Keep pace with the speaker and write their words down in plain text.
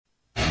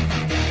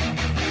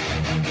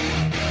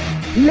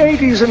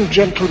Ladies and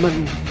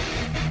gentlemen,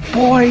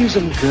 boys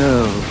and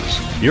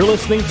girls. You're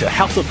listening to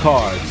House of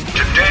Cards.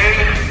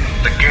 Today,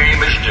 the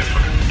game is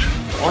different.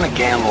 I want to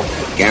gamble.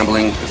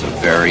 Gambling is a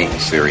very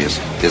serious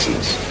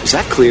business. Is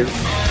that clear?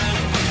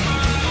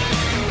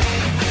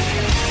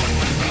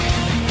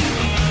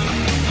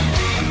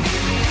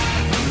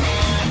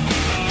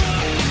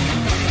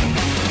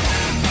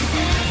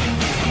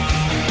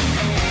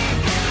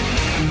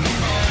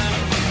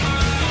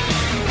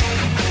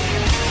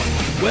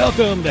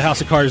 Welcome to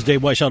House of Cards.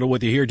 Dave Weishuttle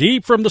with you here,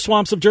 deep from the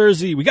swamps of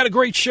Jersey. We got a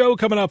great show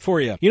coming up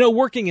for you. You know,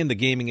 working in the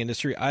gaming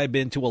industry, I've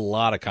been to a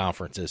lot of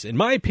conferences. In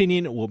my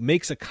opinion, what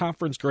makes a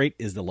conference great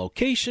is the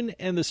location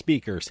and the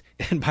speakers.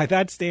 And by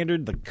that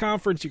standard, the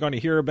conference you're going to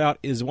hear about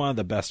is one of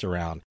the best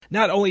around.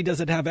 Not only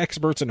does it have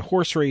experts in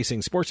horse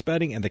racing, sports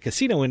betting, and the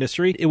casino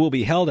industry, it will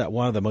be held at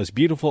one of the most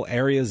beautiful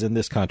areas in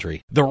this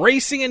country. The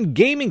Racing and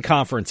Gaming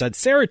Conference at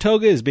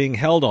Saratoga is being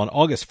held on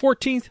August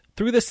 14th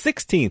through the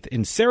 16th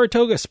in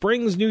Saratoga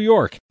Springs, New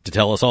York. To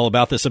tell us all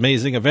about this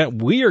amazing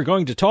event, we are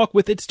going to talk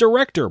with its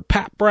director,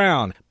 Pat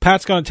Brown.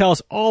 Pat's going to tell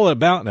us all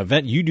about an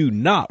event you do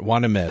not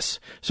want to miss.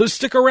 So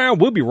stick around.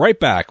 We'll be right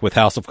back with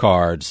House of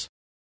Cards.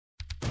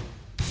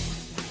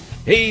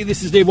 Hey,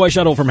 this is Dave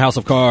Weishuttle from House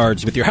of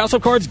Cards with your House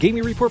of Cards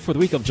gaming report for the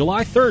week of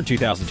July 3rd,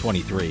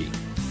 2023.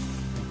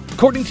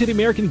 According to the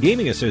American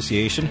Gaming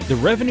Association, the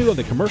revenue of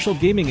the commercial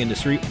gaming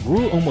industry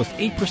grew almost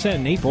 8%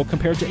 in April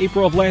compared to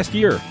April of last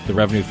year. The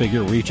revenue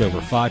figure reached over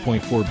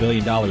 $5.4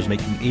 billion,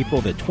 making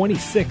April the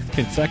 26th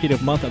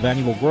consecutive month of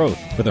annual growth.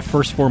 For the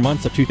first 4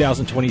 months of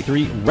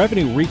 2023,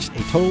 revenue reached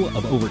a total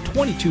of over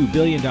 $22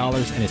 billion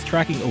and is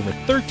tracking over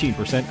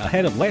 13%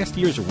 ahead of last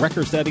year's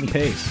record-setting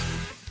pace.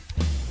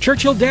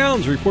 Churchill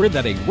Downs reported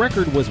that a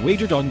record was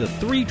wagered on the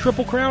 3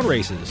 Triple Crown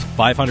races.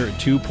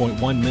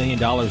 $502.1 million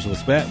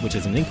was bet, which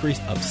is an increase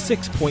of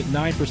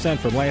 6.9%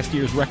 from last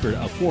year's record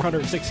of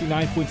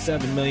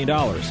 $469.7 million.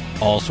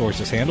 All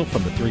sources handled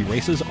from the 3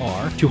 races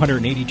are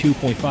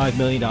 $282.5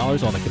 million on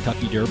the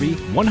Kentucky Derby,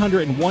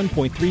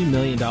 $101.3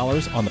 million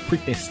on the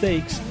Preakness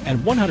Stakes, and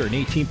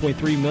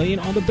 $118.3 million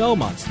on the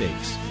Belmont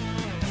Stakes.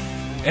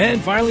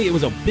 And finally, it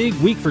was a big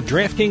week for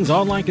DraftKings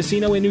Online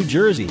Casino in New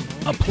Jersey.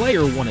 A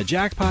player won a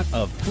jackpot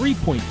of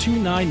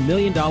 $3.29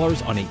 million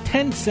on a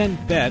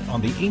 10-cent bet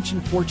on the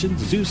Ancient Fortunes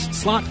Zeus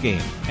slot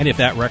game. And if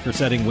that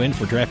record-setting win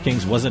for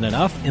DraftKings wasn't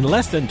enough, in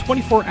less than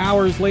 24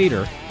 hours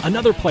later,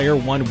 another player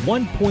won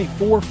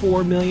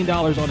 $1.44 million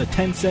on a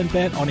 10-cent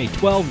bet on a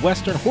 12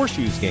 Western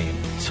Horseshoes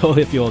game. So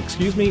if you'll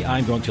excuse me,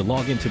 I'm going to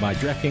log into my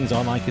DraftKings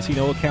Online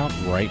Casino account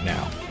right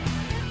now.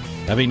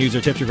 Have any news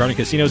or tips regarding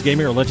casinos,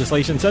 gaming, or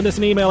legislation? Send us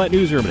an email at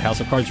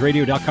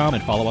newsroom@houseofcardsradio.com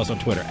and follow us on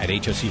Twitter at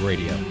HOC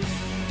Radio.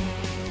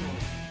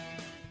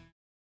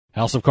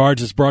 House of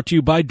Cards is brought to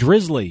you by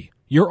Drizzly,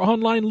 your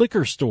online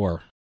liquor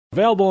store.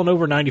 Available in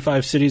over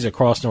 95 cities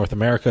across North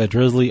America,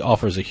 Drizzly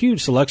offers a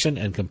huge selection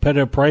and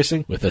competitive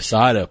pricing with a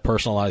side of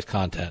personalized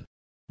content.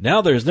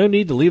 Now there's no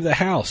need to leave the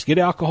house. Get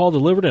alcohol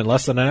delivered in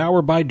less than an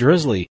hour by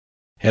Drizzly.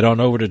 Head on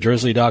over to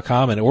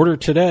drizzly.com and order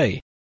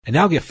today. And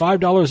now get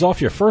 $5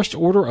 off your first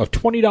order of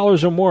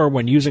 $20 or more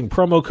when using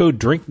promo code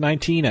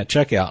DRINK19 at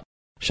checkout.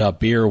 Shop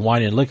beer,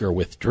 wine, and liquor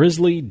with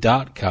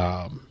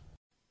drizzly.com.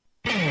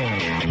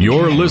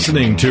 You're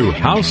listening to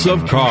House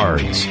of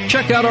Cards.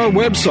 Check out our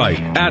website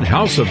at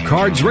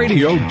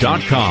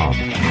houseofcardsradio.com.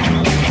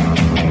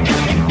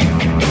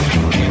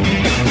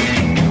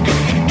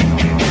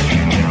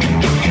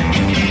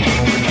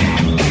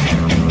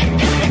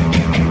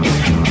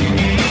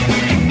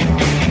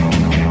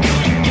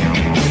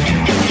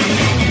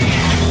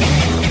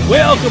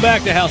 Welcome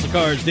back to House of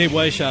Cards. Dave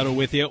Weishuttle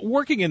with you.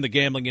 Working in the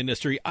gambling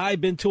industry, I've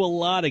been to a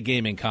lot of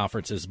gaming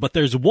conferences, but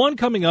there's one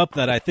coming up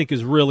that I think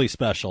is really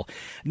special.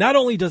 Not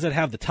only does it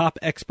have the top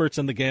experts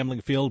in the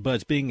gambling field, but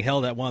it's being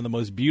held at one of the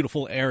most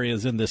beautiful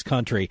areas in this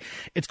country.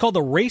 It's called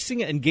the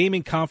Racing and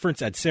Gaming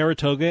Conference at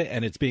Saratoga,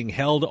 and it's being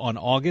held on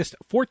August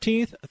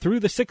 14th through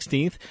the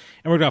 16th.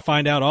 And we're going to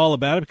find out all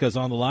about it because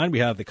on the line we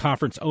have the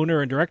conference owner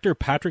and director,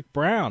 Patrick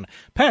Brown.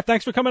 Pat,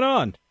 thanks for coming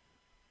on.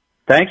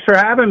 Thanks for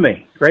having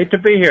me. Great to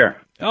be here.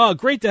 Oh,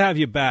 great to have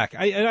you back.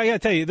 I got to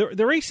tell you,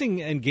 the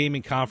Racing and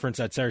Gaming Conference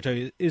at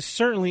Saratoga is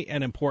certainly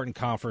an important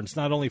conference,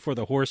 not only for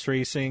the horse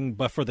racing,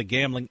 but for the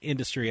gambling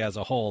industry as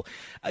a whole.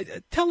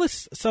 Tell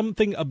us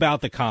something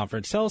about the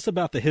conference. Tell us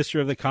about the history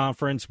of the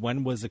conference.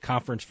 When was the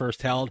conference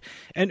first held?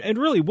 And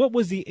really, what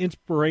was the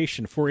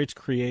inspiration for its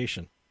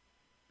creation?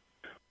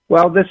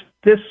 Well, this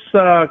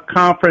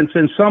conference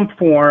in some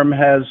form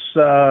has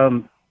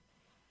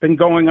been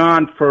going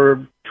on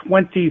for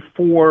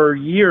 24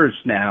 years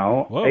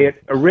now. Whoa.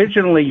 It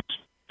originally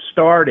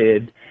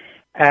started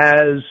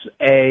as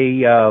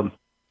a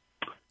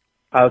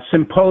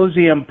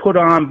symposium put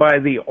on by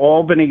the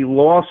Albany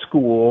Law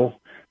School,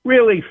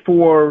 really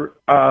for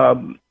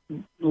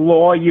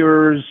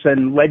lawyers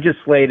and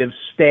legislative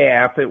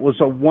staff. It was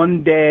a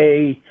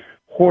one-day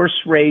horse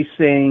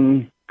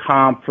racing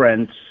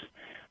conference,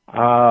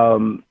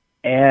 and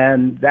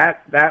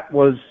that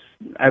was,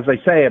 as I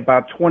say,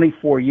 about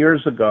 24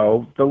 years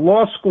ago. The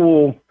law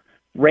school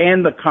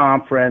ran the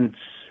conference,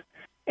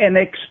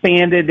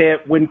 expanded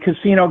it. When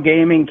casino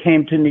gaming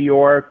came to New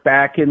York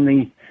back in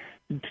the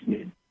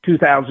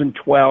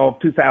 2012,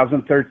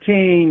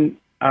 2013,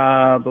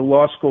 the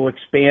law school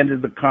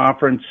expanded the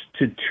conference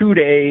to 2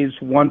 days,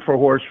 one for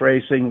horse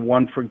racing,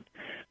 one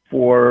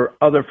for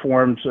other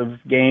forms of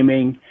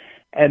gaming.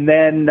 And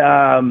then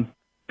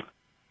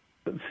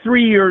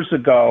 3 years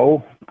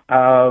ago,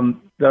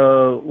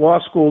 the law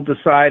school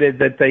decided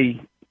that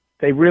they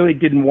really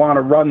didn't want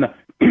to run the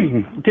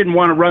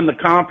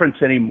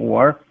conference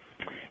anymore.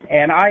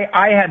 And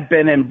I had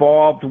been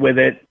involved with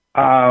it,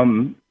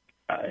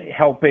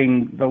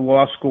 helping the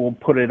law school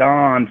put it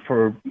on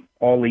for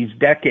all these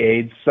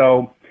decades.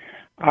 So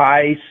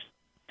I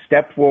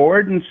stepped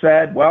forward and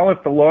said, well,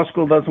 if the law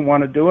school doesn't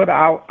want to do it,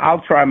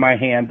 I'll try my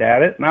hand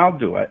at it and I'll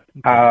do it.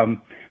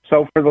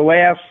 So for the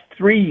last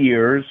 3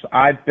 years,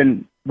 I've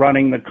been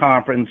running the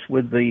conference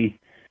with the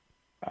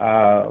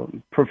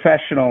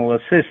professional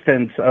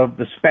assistants of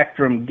the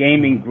Spectrum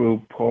Gaming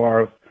Group,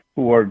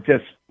 who are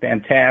just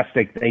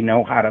fantastic. They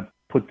know how to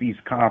put these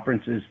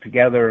conferences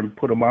together and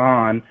put them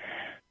on.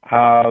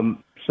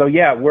 So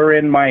yeah, we're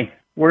in my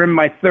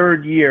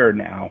third year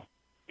now,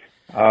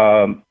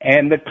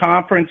 and the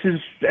conference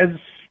is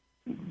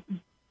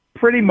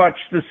pretty much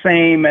the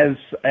same as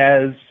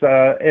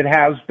it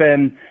has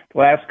been the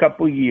last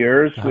couple of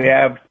years. We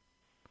have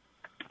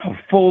a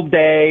full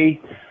day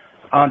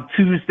on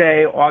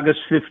Tuesday,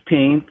 August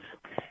 15th,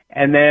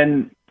 and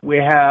then we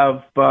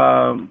have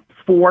 4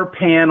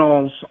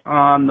 panels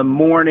on the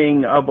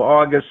morning of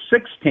August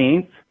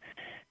 16th,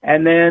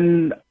 and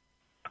then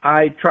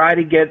I try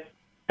to get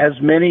as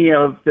many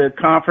of the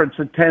conference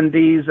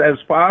attendees as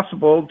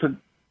possible to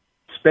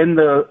spend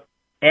the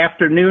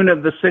afternoon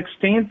of the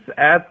 16th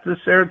at the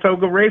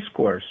Saratoga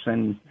Racecourse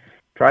and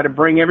try to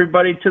bring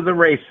everybody to the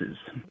races.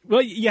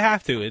 Well, you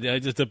have to.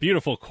 It's a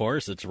beautiful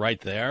course. It's right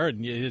there,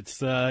 and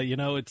it's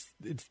it's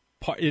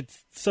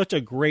such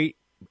a great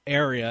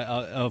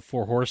area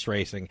for horse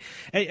racing.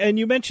 And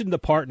you mentioned the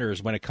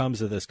partners when it comes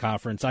to this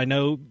conference. I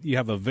know you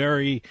have a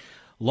very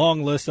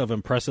long list of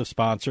impressive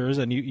sponsors,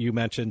 and you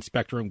mentioned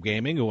Spectrum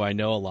Gaming, who I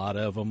know a lot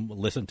of them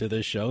listen to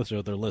this show,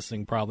 so they're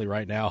listening probably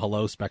right now.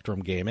 Hello,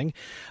 Spectrum Gaming.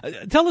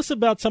 Tell us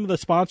about some of the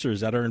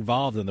sponsors that are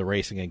involved in the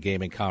Racing and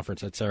Gaming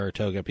Conference at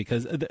Saratoga,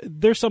 because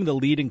they're some of the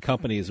leading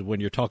companies when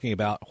you're talking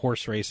about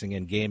horse racing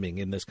and gaming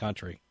in this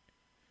country.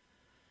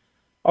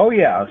 Oh,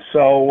 yeah.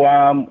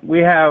 So we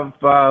have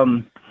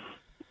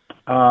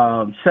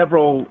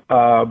several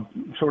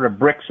sort of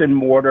bricks and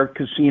mortar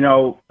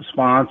casino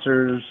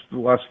sponsors,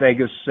 Las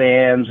Vegas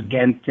Sands,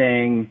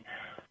 Genting,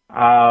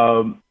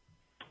 and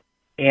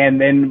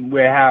then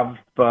we have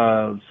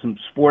some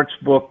sports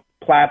book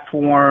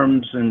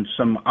platforms and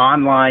some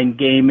online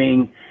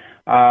gaming,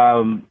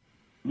 MGM's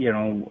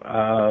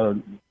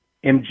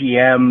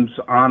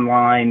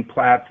online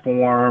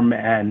platform,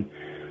 and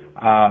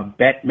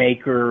bet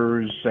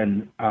makers,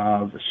 and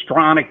the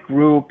Stronach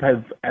Group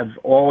have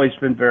always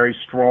been very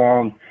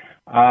strong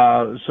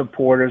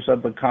supporters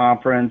of the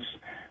conference.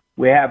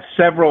 We have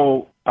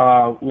several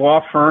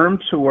law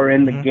firms who are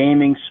in the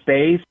gaming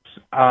space.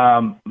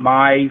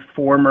 My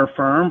former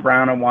firm,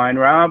 Brown and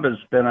Weinraub, has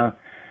been a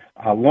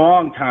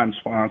long-time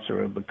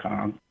sponsor of the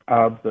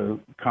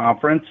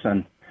conference,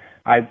 and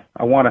I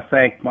want to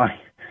thank my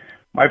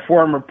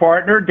former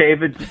partner,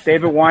 David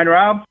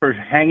Weinraub, for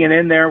hanging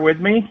in there with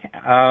me.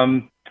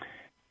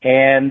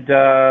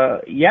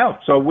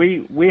 So we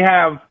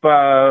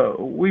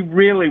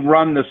really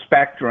run the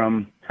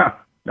spectrum,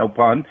 no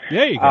pun,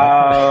 there you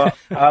go.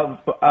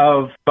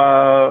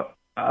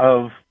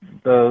 of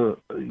the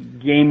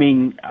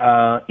gaming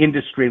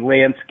industry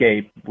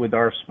landscape with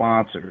our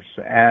sponsors.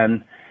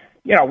 And,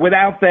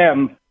 without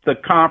them, the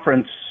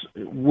conference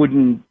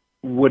wouldn't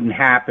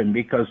happen,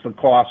 because the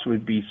cost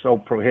would be so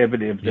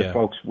prohibitive that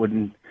folks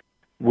wouldn't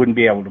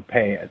be able to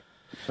pay it.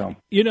 So,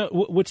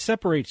 what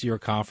separates your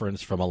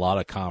conference from a lot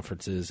of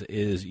conferences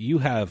is you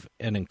have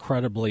an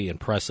incredibly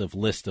impressive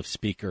list of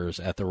speakers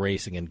at the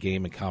Racing and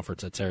Gaming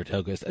Conference at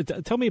Saratoga.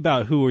 Tell me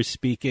about who is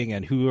speaking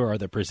and who are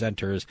the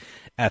presenters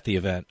at the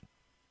event.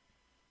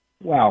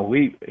 Well,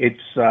 we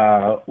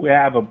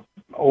have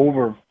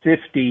over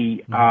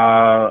 50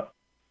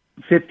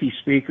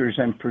 speakers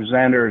and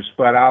presenters,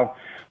 but I'll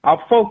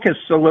focus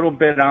a little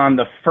bit on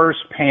the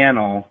first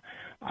panel,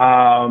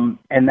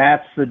 and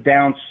that's the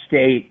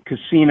Downstate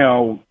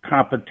Casino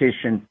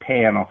Competition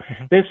panel.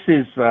 Mm-hmm. This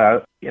is,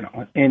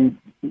 an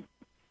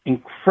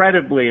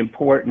incredibly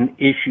important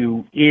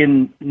issue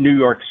in New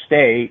York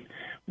State,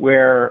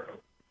 where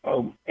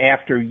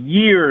after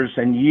years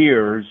and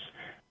years,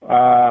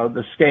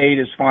 the state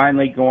is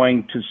finally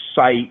going to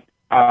cite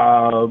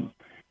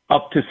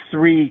up to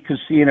 3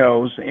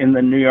 casinos in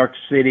the New York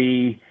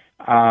City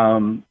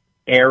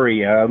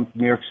area,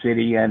 New York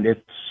City and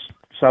its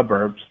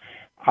suburbs.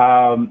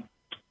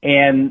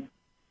 And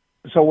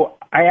so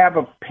I have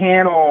a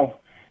panel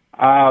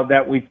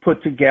that we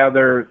put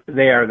together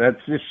there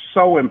that's just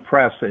so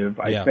impressive,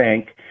 I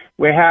think.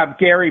 We have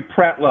Gary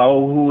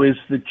Pretlow, who is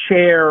the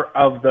chair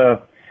of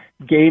the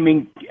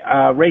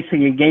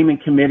Racing and Gaming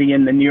Committee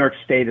in the New York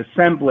State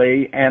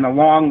Assembly, and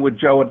along with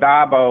Joe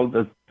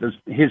Adabo,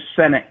 his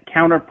Senate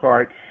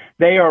counterpart,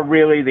 they are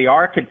really the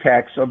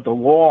architects of the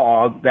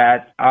law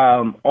that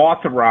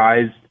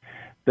authorized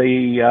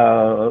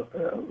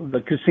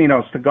the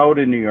casinos to go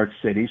to New York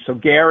City. So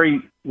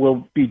Gary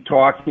will be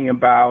talking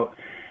about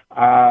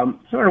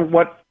sort of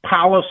what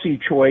policy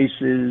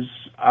choices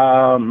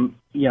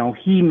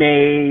he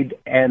made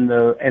and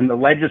the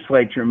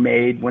legislature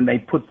made when they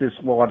put this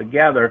law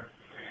together.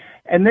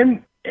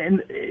 And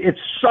it's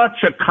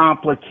such a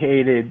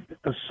complicated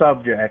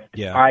subject.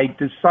 Yeah. I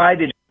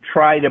decided to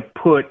try to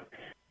put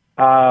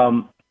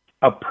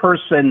a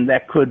person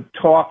that could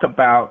talk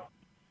about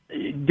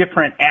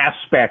different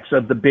aspects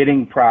of the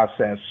bidding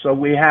process. So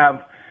we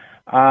have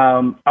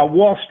a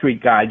Wall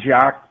Street guy,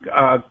 Jacques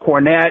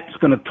Cornet, is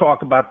going to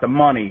talk about the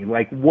money.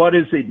 Like, what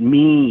does it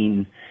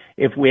mean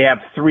if we have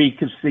 3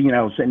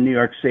 casinos in New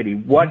York City?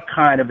 What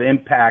kind of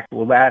impact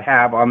will that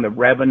have on the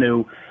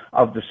revenue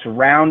of the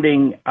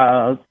surrounding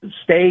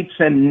states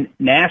and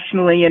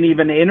nationally and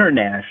even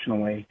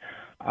internationally?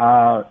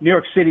 New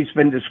York City's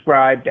been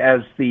described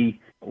as the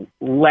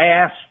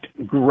last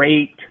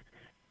great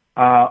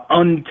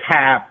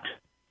untapped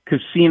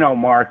casino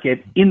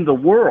market in the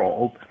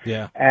world.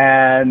 Yeah.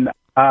 And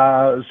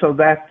so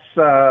that's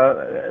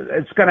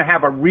it's going to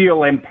have a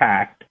real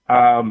impact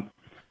on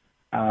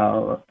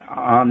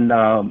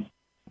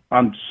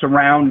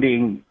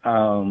surrounding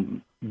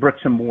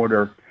bricks and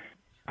mortar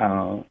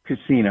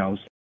casinos.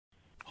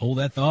 Hold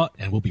that thought,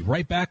 and we'll be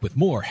right back with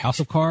more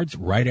House of Cards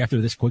right after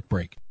this quick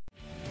break.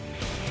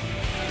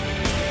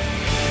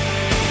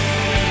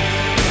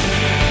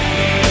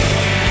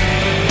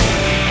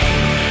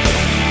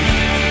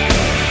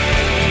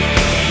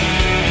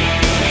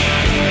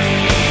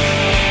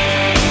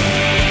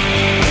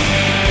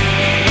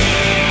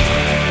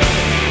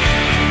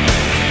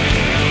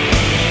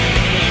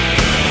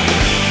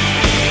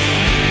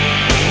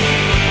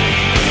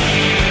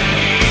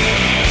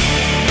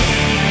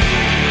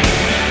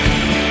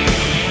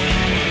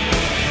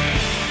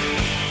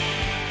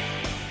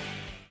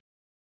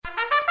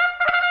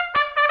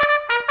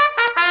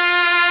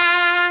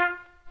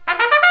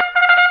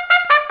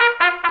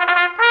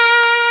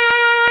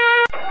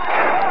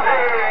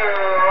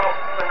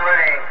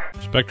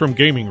 Spectrum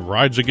Gaming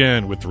rides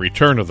again with the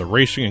return of the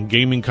Racing and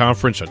Gaming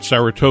Conference at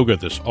Saratoga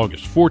this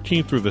August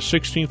 14th through the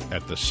 16th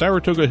at the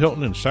Saratoga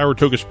Hilton in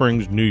Saratoga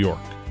Springs, New York.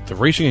 The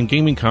Racing and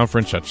Gaming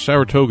Conference at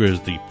Saratoga is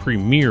the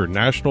premier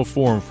national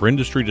forum for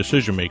industry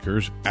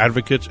decision-makers,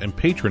 advocates, and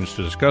patrons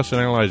to discuss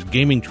and analyze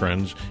gaming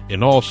trends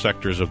in all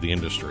sectors of the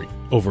industry.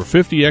 Over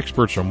 50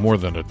 experts from more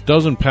than a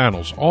dozen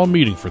panels, all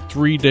meeting for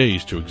 3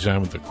 days to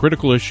examine the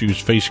critical issues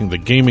facing the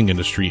gaming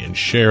industry and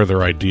share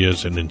their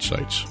ideas and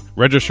insights.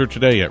 Register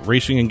today at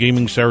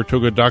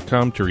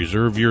racingandgamingsaratoga.com to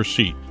reserve your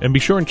seat. And be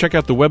sure and check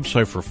out the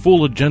website for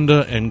full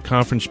agenda and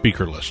conference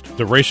speaker list.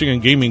 The Racing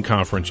and Gaming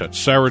Conference at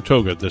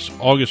Saratoga this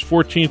August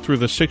 14th through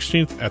the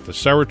 16th at the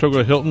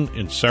Saratoga Hilton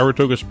in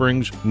Saratoga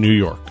Springs, New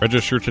York.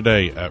 Register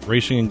today at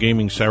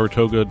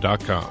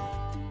racingandgamingsaratoga.com.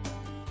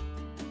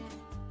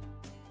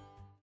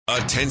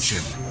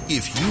 Attention!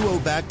 If you owe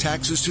back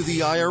taxes to the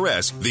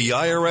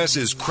IRS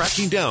is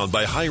cracking down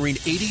by hiring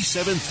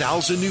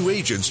 87,000 new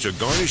agents to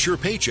garnish your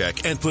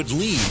paycheck and put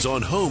liens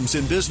on homes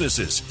and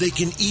businesses. They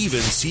can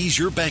even seize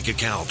your bank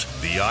account.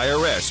 The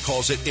IRS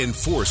calls it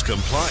enforced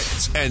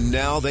compliance, and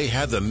now they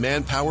have the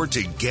manpower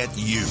to get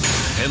you.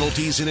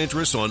 Penalties and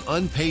interest on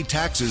unpaid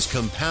taxes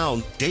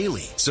compound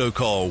daily. So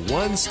call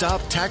One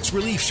Stop Tax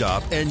Relief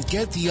Shop and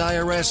get the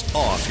IRS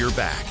off your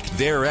back.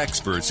 They're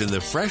experts in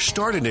the Fresh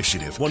Start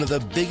Initiative, one of the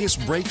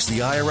biggest breaks the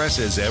IRS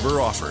has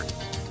ever offered.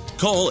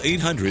 Call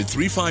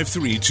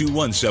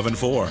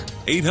 800-353-2174.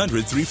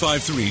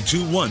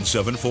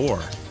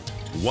 800-353-2174.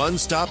 One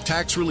Stop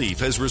Tax Relief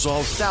has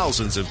resolved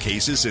thousands of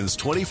cases since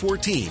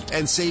 2014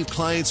 and saved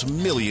clients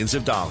millions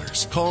of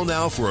dollars. Call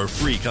now for a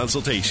free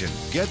consultation.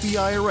 Get the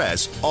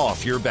IRS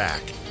off your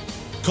back.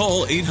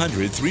 Call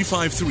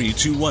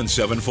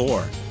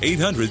 800-353-2174.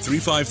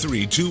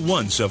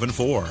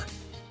 800-353-2174.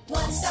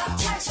 One Stop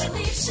Tax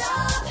Relief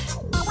Shop.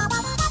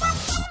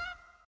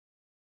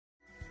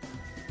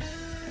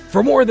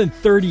 For more than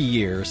 30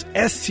 years,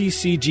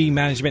 SCCG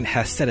Management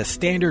has set a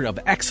standard of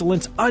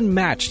excellence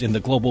unmatched in the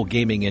global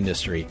gaming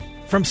industry.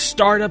 From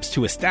startups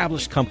to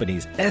established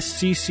companies,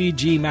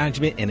 SCCG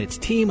Management and its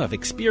team of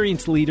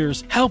experienced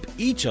leaders help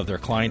each of their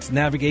clients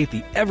navigate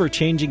the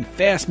ever-changing,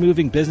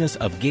 fast-moving business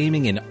of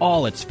gaming in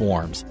all its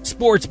forms.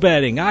 Sports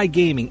betting,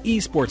 iGaming,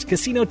 esports,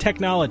 casino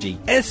technology.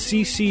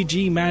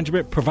 SCCG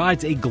Management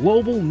provides a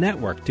global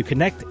network to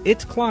connect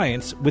its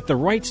clients with the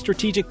right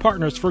strategic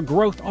partners for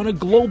growth on a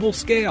global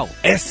scale.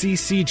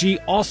 SCCG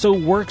also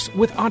works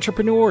with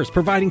entrepreneurs,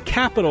 providing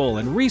capital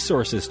and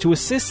resources to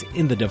assist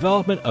in the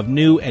development of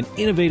new and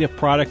innovative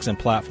products and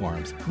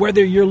platforms.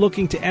 Whether you're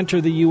looking to enter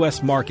the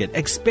U.S. market,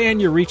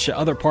 expand your reach to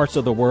other parts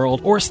of the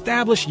world, or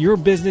establish your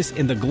business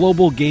in the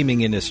global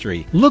gaming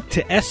industry, look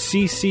to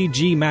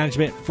SCCG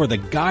Management for the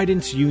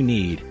guidance you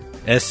need.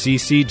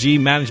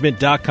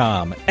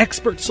 SCCGmanagement.com.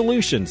 Expert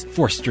solutions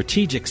for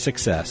strategic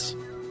success.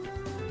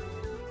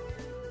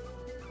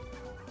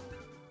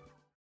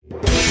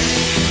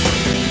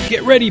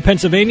 Get ready,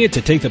 Pennsylvania,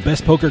 to take the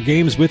best poker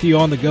games with you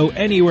on the go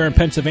anywhere in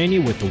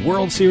Pennsylvania with the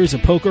World Series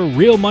of Poker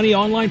Real Money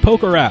Online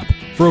Poker app.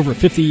 For over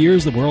 50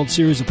 years, the World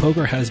Series of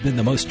Poker has been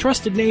the most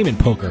trusted name in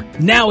poker.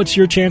 Now it's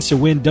your chance to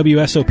win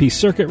WSOP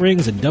circuit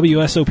rings and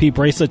WSOP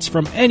bracelets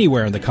from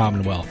anywhere in the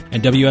Commonwealth.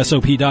 And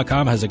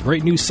WSOP.com has a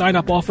great new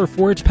sign-up offer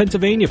for its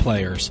Pennsylvania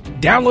players.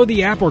 Download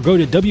the app or go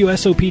to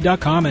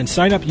WSOP.com and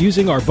sign up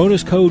using our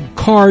bonus code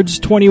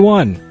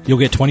CARDS21. You'll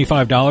get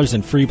 $25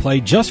 in free play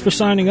just for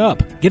signing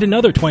up. Get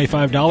another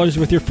 $25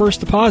 with your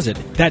first deposit.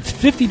 That's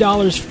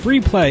 $50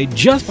 free play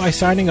just by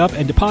signing up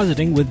and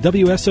depositing with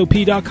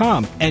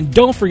WSOP.com. And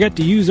don't forget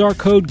to use our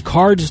code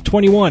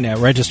CARDS21 at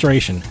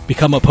registration.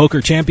 Become a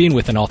poker champion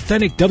with an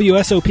authentic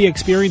WSOP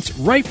experience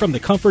right from the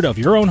comfort of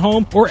your own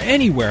home or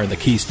anywhere in the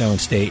Keystone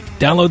State.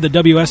 Download the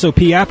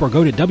WSOP app or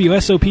go to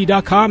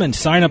WSOP.com and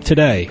sign up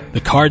today.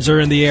 The cards are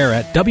in the air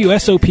at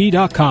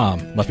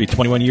WSOP.com. Must be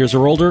 21 years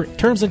or older.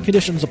 Terms and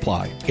conditions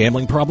apply.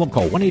 Gambling problem?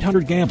 Call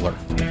 1-800-GAMBLER.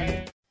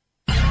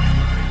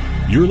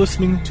 You're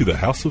listening to the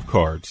House of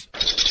Cards.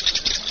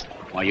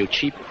 Why, you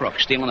cheap crook,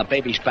 stealing a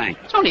baby's bank.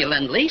 It's only a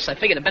lend-lease. I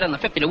figured to bet on the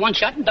 50-to-1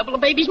 shot and double the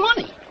baby's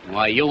money.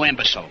 Why, you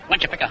imbecile. Why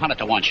don't you pick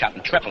 100-to-1 shot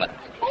and triple it?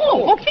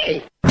 Oh,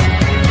 okay.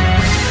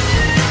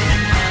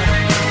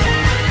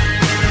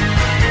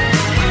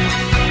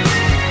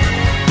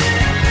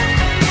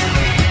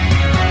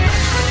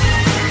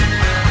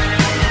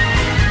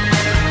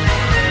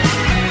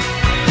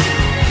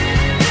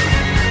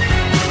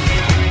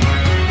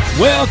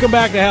 Welcome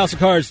back to House of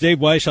Cards. Dave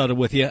Weishaupt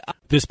with you.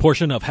 This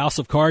portion of House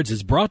of Cards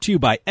is brought to you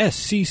by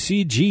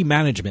SCCG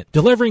Management,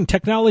 delivering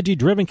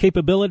technology-driven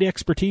capability,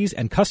 expertise,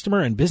 and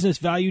customer and business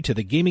value to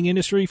the gaming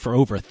industry for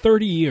over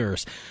 30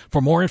 years. For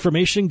more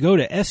information, go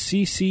to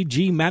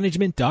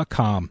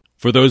sccgmanagement.com.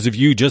 For those of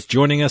you just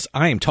joining us,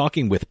 I am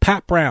talking with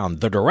Pat Brown,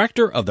 the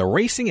director of the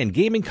Racing and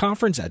Gaming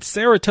Conference at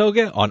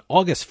Saratoga on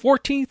August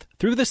 14th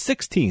through the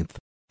 16th.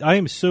 I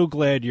am so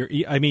glad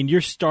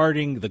you're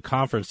starting the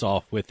conference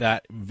off with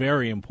that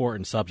very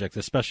important subject,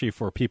 especially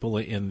for people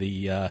in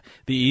the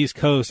East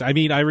Coast. I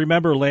mean, I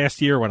remember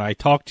last year when I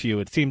talked to you,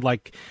 it seemed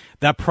like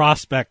that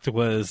prospect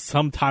was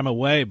some time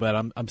away, but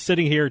I'm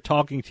sitting here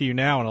talking to you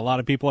now, and a lot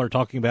of people are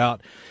talking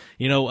about,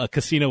 a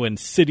casino in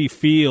Citi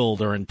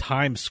Field or in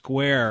Times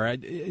Square.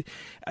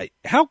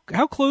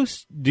 How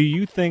close do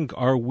you think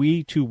are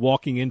we to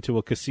walking into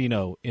a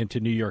casino into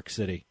New York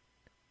City?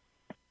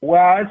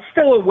 Well, it's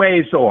still a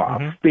ways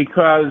off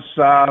because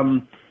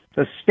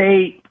the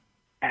state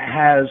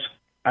has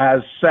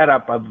set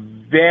up a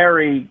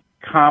very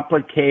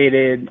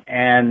complicated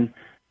and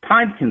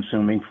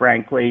time-consuming,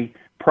 frankly,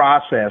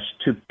 process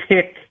to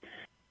pick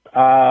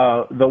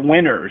the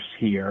winners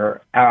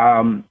here,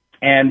 and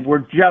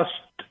we're just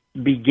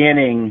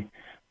beginning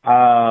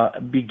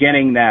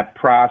that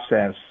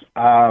process.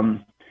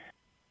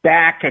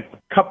 Back a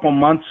couple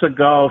months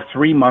ago,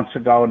 3 months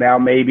ago now,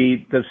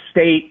 maybe the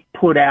state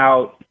put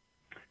out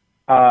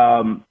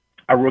a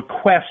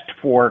request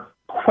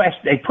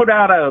they put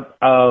out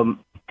an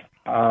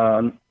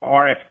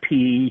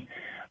RFP,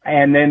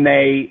 and then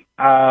they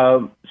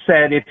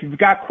said, if you've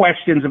got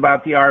questions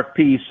about the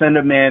RFP, send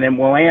them in and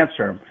we'll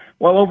answer them.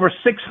 Well, over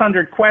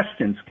 600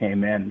 questions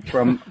came in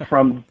from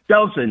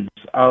dozens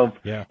of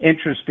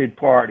interested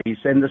parties,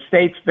 and the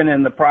state's been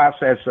in the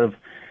process of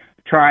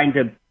trying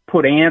to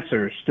put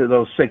answers to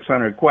those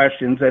 600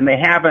 questions, and they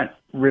haven't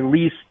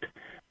released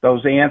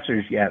those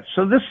answers yet.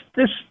 So this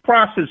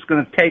process is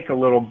going to take a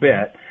little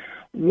bit.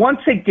 Once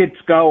it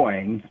gets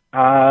going,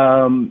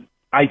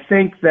 I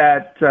think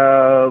that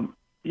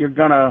you're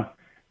gonna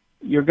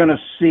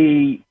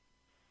see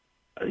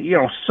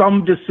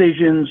some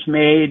decisions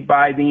made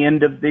by the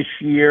end of this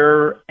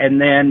year,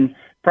 and then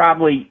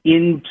probably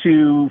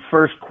into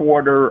first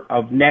quarter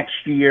of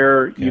next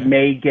year, you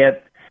may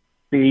get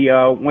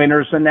the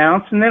winners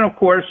announced, and then of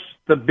course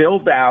the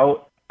build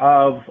out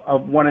of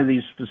one of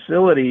these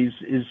facilities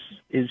is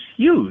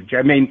huge.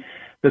 I mean,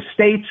 the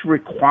state's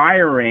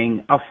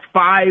requiring a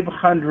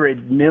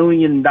 $500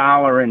 million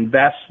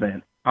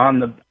investment on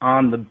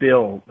the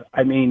build.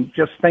 I mean,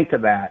 just think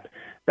of that.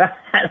 That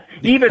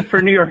even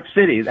for New York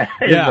City, that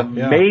is a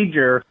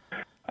major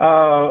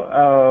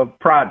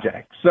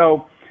project.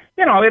 So,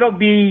 it'll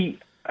be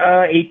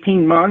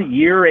 18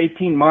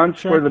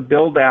 months for the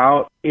build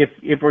out.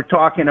 If we're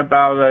talking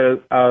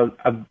about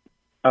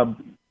a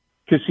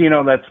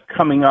casino that's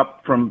coming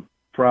up from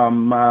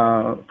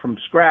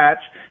scratch.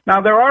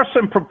 Now there are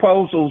some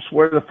proposals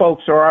where the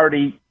folks are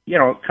already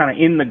kind of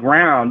in the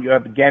ground. You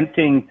have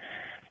Genting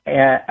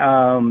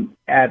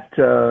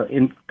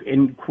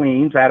in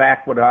Queens at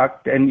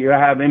Aqueduct, and you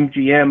have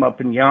MGM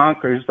up in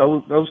Yonkers.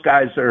 Those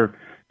guys are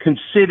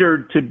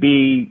considered to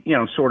be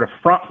sort of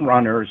front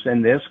runners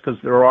in this because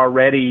they're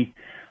already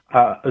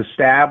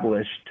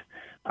established.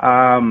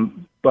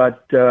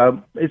 But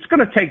it's going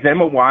to take them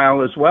a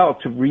while as well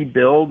to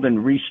rebuild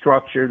and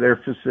restructure their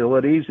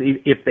facilities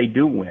if they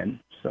do win.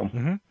 So.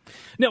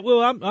 Now,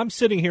 well, I'm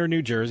sitting here in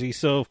New Jersey,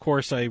 so of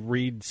course I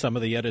read some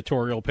of the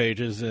editorial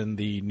pages in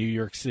the New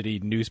York City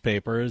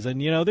newspapers,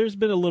 and there's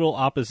been a little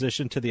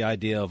opposition to the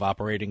idea of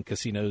operating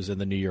casinos in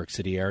the New York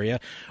City area.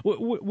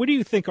 What do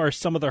you think are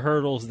some of the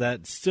hurdles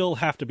that still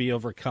have to be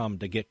overcome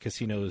to get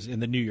casinos in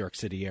the New York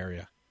City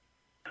area?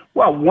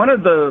 Well, one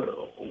of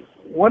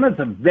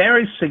the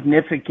very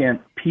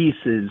significant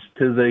pieces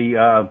to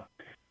the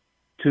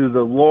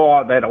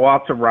law that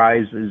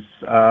authorizes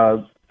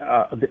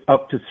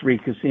up to 3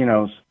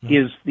 casinos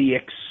is the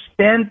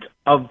extent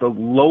of the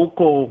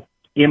local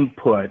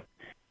input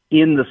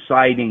in the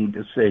siting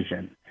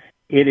decision.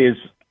 It is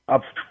a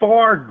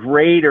far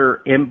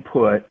greater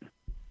input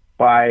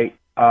by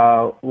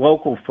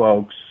local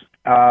folks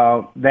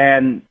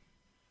than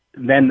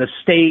the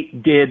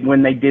state did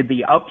when they did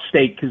the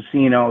upstate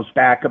casinos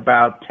back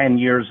about 10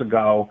 years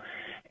ago,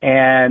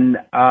 and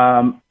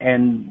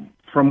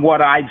from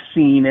what I've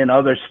seen in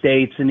other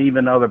states and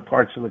even other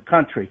parts of the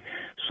country.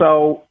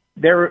 So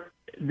there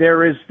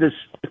is this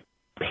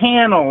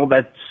panel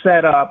that's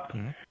set up,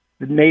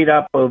 made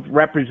up of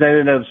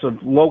representatives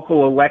of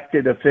local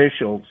elected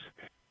officials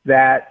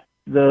that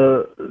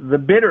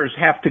the bidders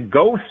have to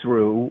go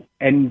through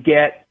and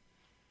get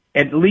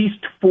at least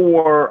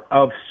 4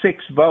 of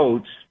 6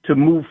 votes to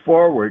move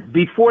forward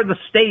before the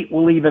state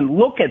will even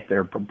look at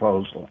their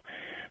proposal.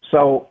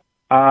 So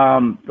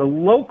the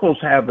locals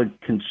have a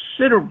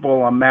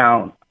considerable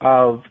amount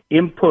of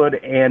input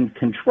and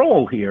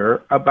control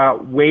here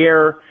about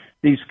where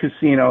these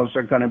casinos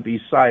are going to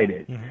be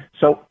sited.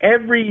 So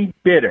every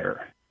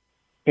bidder,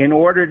 in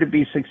order to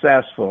be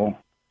successful,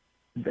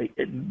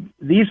 and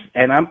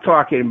I'm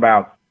talking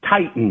about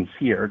titans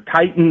here,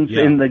 titans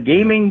in the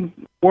gaming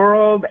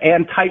world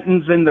and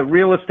titans in the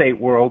real estate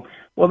world,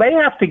 well, they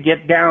have to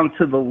get down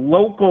to the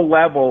local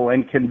level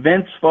and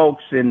convince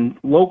folks in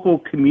local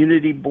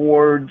community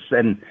boards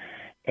and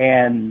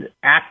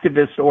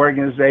activist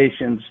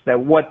organizations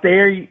that what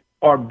they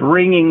are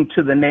bringing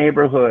to the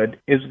neighborhood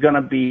is going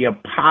to be a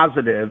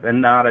positive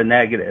and not a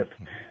negative.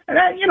 And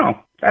that,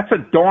 that's a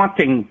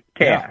daunting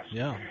task.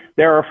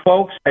 There are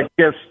folks that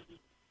just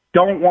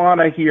don't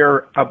want to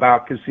hear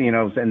about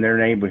casinos in their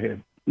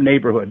neighborhood,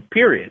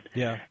 period.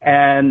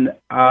 And,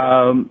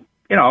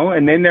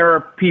 and then there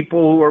are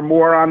people who are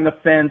more on the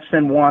fence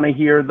and want to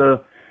hear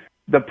the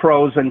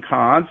pros and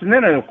cons. And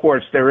then, of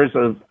course, there is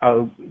a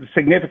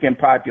significant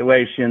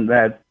population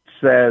that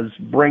says,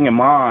 bring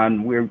them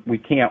on, we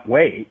can't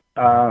wait.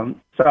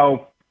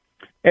 So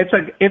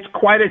it's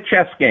quite a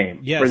chess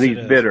game for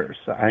these bidders.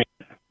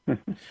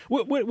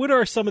 What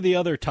are some of the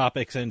other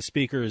topics and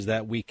speakers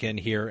that we can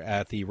hear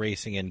at the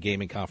Racing and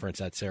Gaming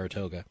Conference at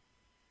Saratoga?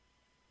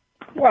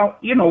 Well,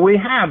 we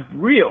have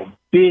real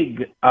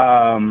big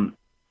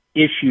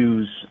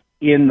issues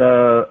in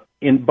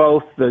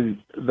both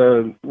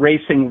the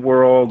racing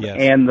world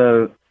and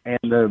the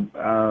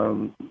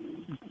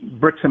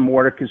bricks and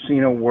mortar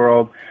casino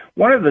world.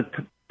 One of the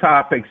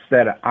topics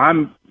that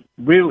I'm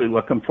really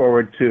looking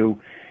forward to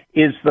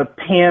is the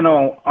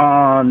panel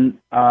on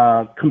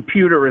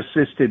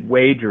computer-assisted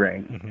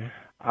wagering.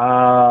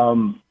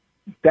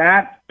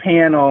 That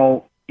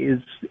panel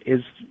is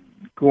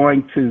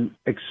going to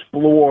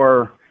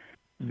explore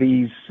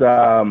these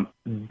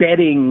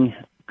betting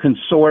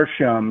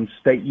consortiums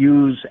that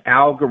use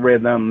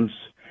algorithms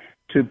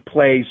to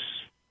place,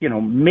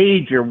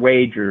 major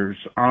wagers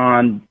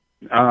on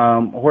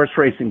horse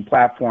racing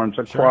platforms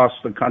across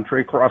the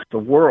country, across the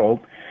world,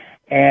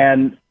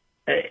 and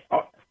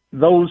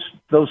those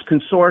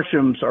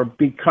consortiums are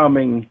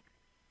becoming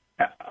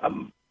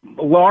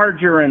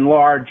larger and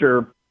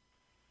larger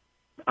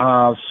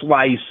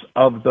slice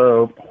of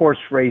the horse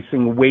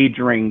racing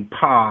wagering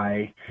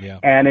pie,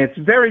 and it's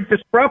very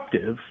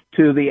disruptive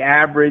to the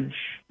average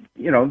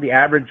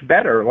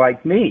bettor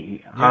like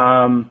me.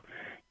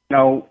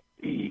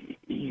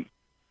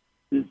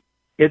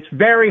 It's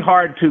very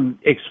hard to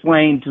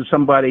explain to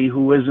somebody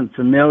who isn't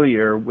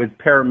familiar with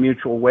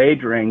parimutuel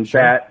wagering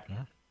that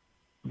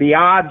the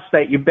odds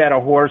that you bet a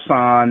horse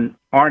on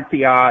aren't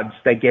the odds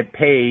that get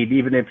paid,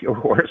 even if your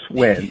horse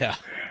wins.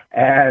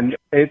 And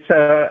it's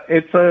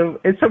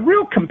a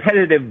real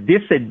competitive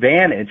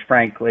disadvantage,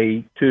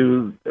 frankly,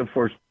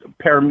 for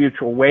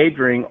parimutuel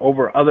wagering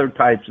over other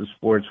types of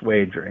sports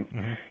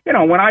wagering.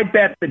 When I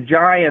bet the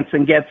Giants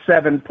and get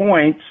 7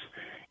 points,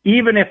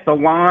 even if the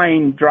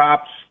line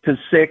drops to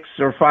 6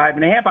 or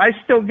 5.5, I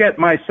still get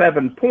my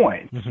 7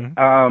 points.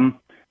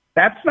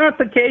 That's not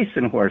the case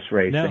in horse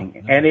racing.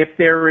 No. And if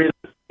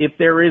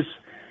there is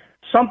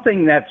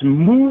something that's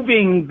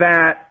moving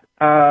that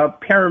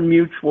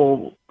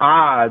parimutuel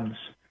odds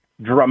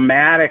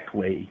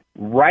dramatically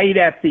right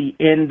at the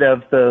end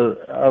of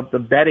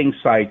the betting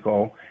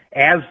cycle,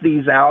 as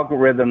these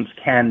algorithms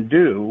can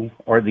do,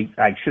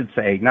 I should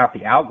say not the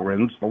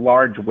algorithms, the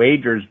large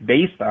wagers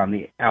based on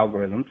the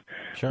algorithms.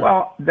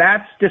 Well,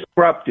 that's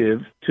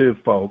disruptive to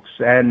folks,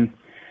 and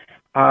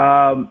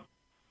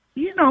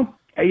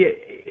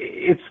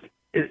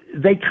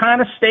they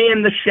kind of stay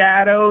in the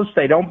shadows.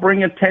 They don't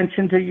bring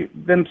attention to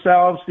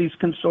themselves, these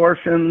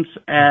consortiums,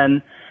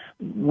 and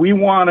we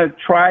want to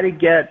try to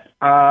get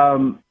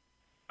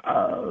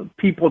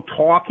people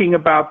talking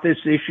about this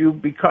issue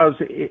because,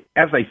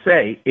 as I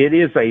say, it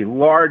is a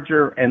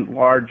larger and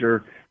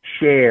larger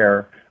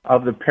share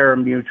of the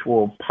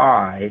pari-mutuel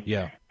pie.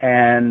 Yeah.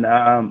 And,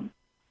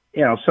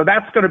 so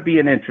that's going to be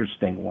an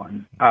interesting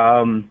one.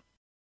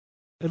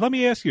 Let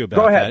me ask you about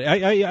Go ahead.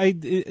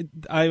 that.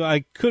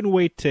 I couldn't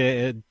wait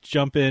to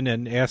jump in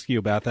and ask you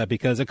about that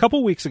because a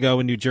couple weeks ago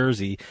in New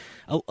Jersey,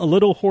 a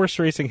little horse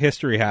racing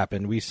history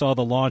happened. We saw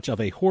the launch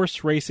of a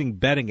horse racing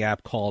betting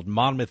app called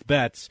Monmouth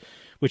Bets,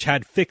 which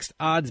had fixed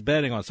odds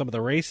betting on some of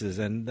the races,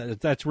 and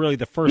that's really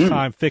the first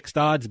time fixed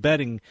odds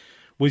betting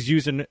was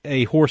using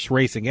a horse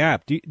racing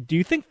app. Do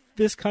you think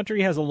this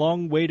country has a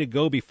long way to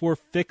go before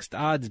fixed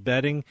odds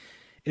betting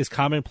is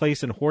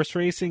commonplace in horse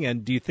racing?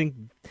 And do you think,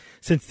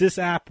 since this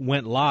app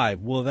went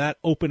live, will that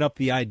open up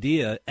the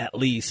idea, at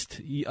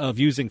least, of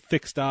using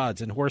fixed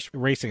odds in horse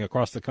racing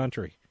across the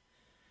country?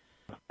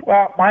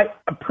 Well,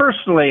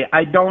 personally,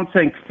 I don't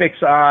think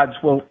fixed odds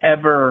will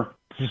ever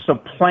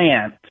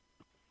supplant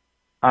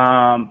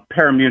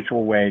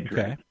pari-mutuel wagering.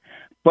 Okay.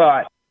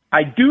 But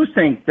I do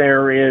think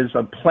there is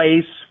a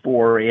place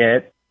for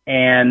it,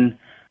 and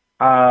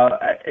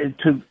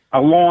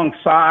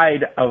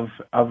alongside of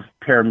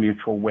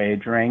pari-mutuel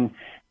wagering,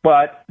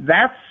 but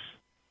that's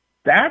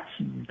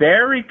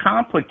very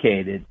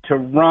complicated to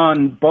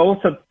run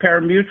both a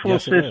pari-mutuel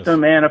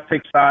system and a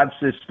fixed odds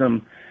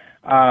system,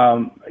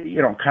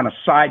 kind of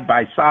side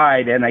by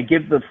side. And I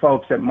give the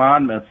folks at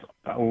Monmouth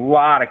a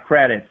lot of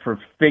credit for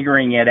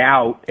figuring it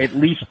out, at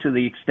least to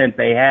the extent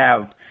they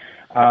have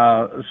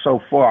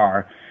so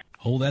far.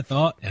 Hold that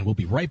thought, and we'll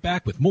be right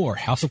back with more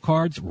House of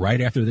Cards right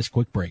after this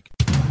quick break.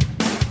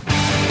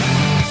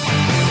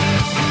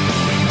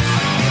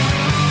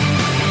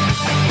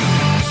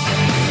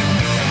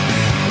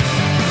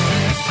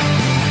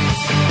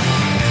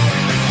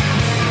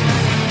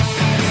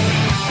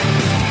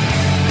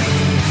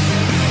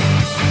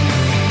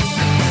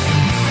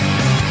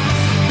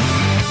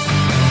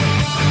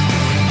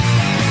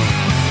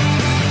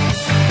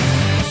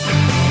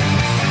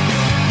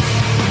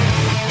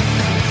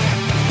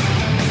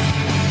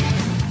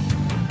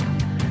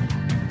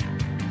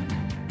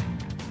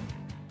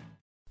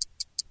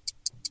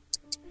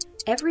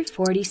 Every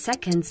 40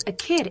 seconds, a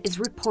kid is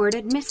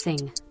reported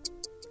missing.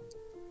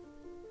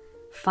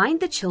 Find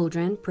the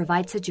Children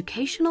provides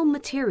educational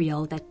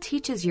material that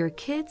teaches your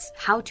kids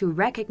how to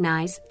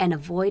recognize and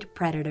avoid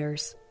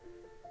predators.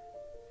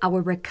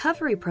 Our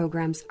recovery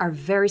programs are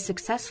very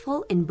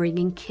successful in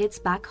bringing kids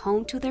back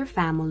home to their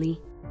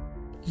family.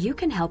 You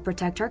can help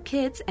protect our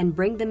kids and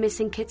bring the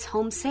missing kids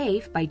home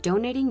safe by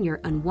donating your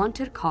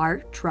unwanted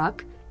car,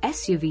 truck,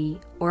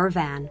 SUV, or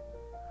van,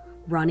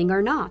 running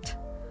or not.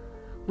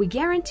 We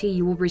guarantee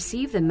you will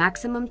receive the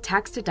maximum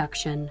tax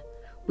deduction.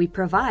 We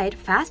provide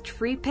fast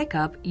free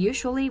pickup,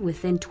 usually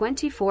within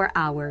 24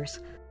 hours.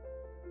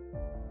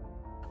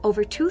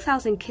 Over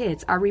 2,000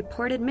 kids are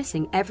reported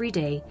missing every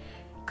day.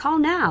 Call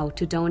now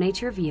to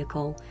donate your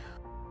vehicle.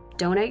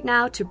 Donate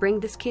now to bring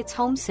these kids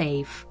home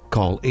safe.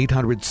 Call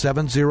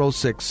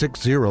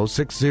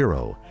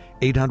 800-706-6060.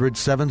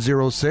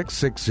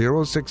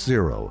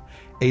 800-706-6060.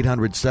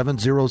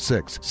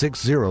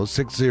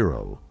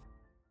 800-706-6060.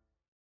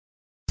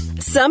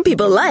 Some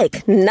people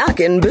like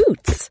knocking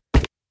boots.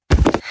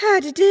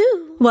 How'd you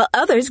do? While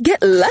others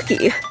get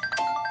lucky.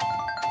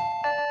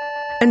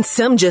 And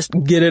some just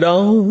get it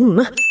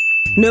on.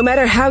 No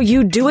matter how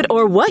you do it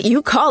or what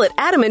you call it,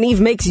 Adam and Eve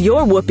makes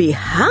your whoopee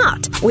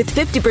hot with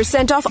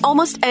 50% off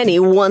almost any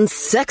one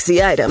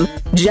sexy item.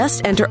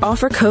 Just enter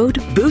offer code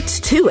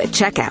BOOTS2 at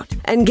checkout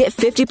and get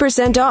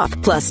 50%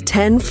 off plus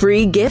 10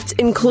 free gifts,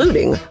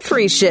 including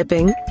free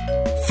shipping.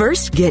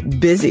 First, get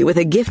busy with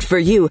a gift for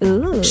you.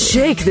 Ooh.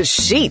 Shake the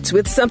sheets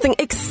with something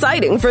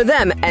exciting for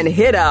them and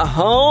hit a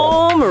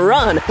home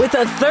run with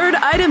a third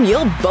item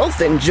you'll both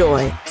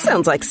enjoy.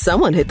 Sounds like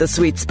someone hit the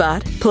sweet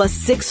spot. Plus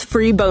 6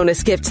 free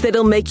bonus gifts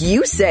that'll make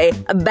you say,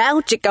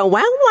 bow chicka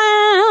wow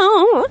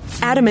wow.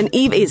 Adam and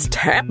Eve is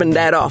tapping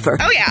that offer.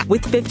 Oh yeah.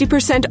 With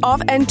 50%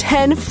 off and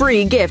 10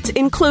 free gifts,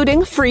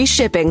 including free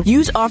shipping.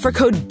 Use offer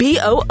code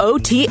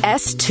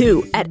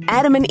BOOTS2 at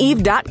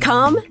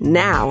adamandeve.com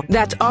now.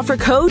 That's offer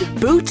code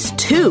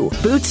BOOTS2.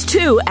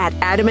 BOOTS2 at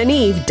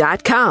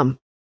adamandeve.com.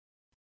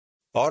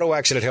 Auto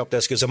Accident Help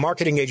Desk is a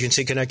marketing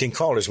agency connecting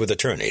callers with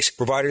attorneys.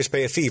 Providers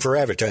pay a fee for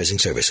advertising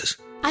services.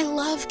 I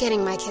love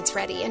getting my kids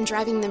ready and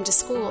driving them to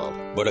school.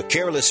 But a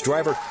careless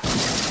driver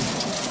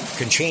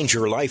can change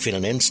your life in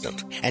an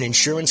instant, and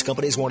insurance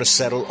companies want to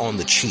settle on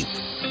the cheap.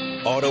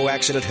 Auto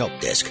Accident Help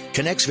Desk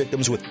connects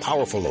victims with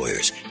powerful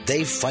lawyers.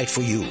 They fight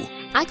for you.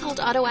 I called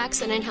Auto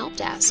Accident Help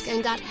Desk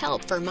and got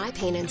help for my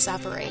pain and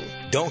suffering.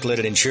 Don't let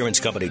an insurance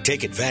company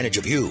take advantage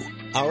of you.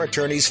 Our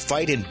attorneys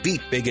fight and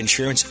beat big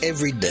insurance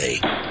every day.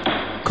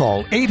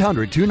 Call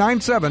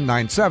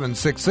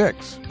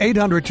 800-297-9766.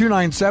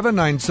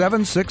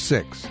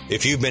 800-297-9766.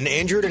 If you've been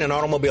injured in an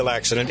automobile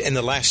accident in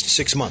the last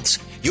 6 months,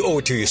 you owe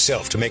it to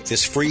yourself to make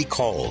this free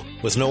call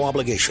with no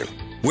obligation.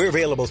 We're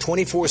available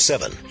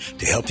 24/7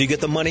 to help you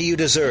get the money you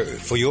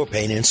deserve for your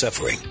pain and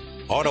suffering.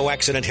 Auto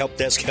Accident Help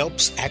Desk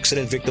helps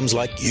accident victims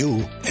like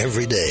you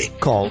every day.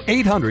 Call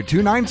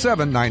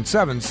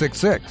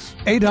 800-297-9766.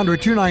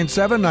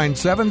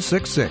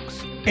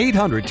 800-297-9766.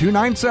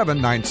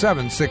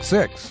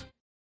 800-297-9766.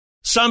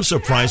 Some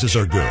surprises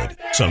are good,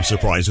 some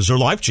surprises are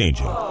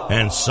life-changing,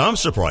 and some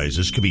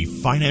surprises can be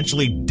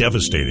financially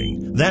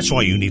devastating. That's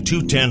why you need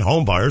 210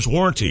 Homebuyers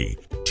Warranty.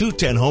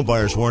 210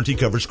 Homebuyers Warranty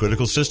covers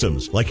critical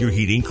systems like your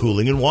heating,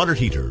 cooling, and water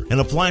heater,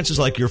 and appliances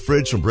like your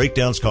fridge from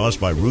breakdowns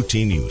caused by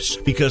routine use.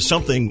 Because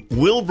something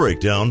will break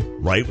down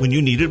right when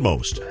you need it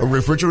most. A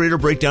refrigerator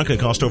breakdown can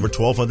cost over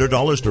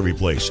 $1,200 to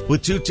replace.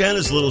 With 210,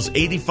 as little as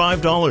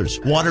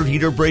 $85. Water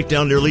heater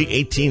breakdown, nearly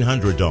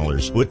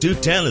 $1,800. With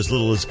 210, as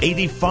little as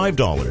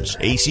 $85.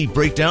 AC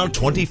breakdown,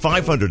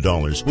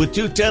 $2,500. With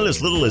 210,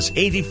 as little as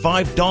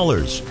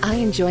 $85. I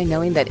enjoy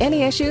knowing that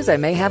any issues I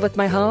may have with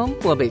my home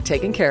will be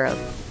taken care of.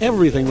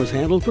 Everything was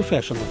handled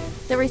professionally.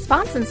 The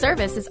response and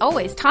service is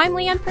always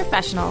timely and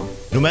professional.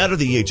 No matter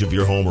the age of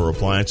your home or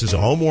appliances, a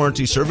home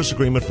warranty service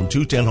agreement from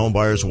 210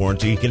 Homebuyers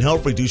Warranty can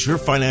help reduce your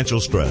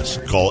financial stress.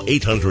 Call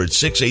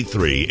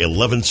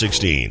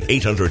 800-683-1116.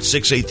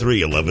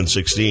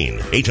 800-683-1116.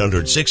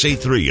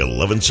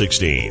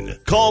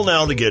 800-683-1116. Call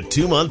now to get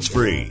 2 months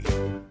free.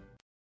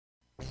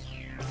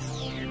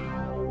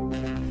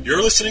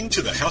 You're listening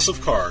to the House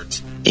of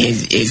Cards.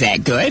 Is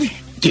that good?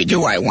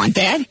 Do I want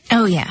that?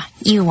 Oh, yeah,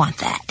 you want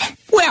that.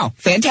 Well,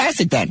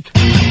 fantastic then.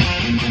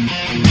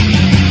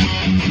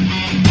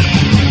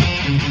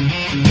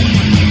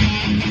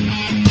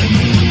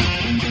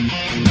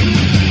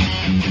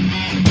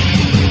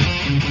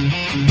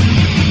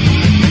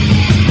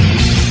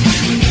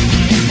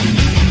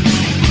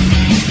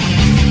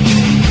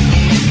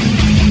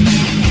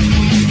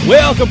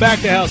 Welcome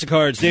back to House of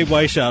Cards. Dave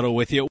Weishottle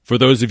with you. For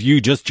those of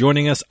you just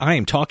joining us, I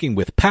am talking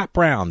with Pat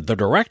Brown, the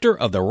director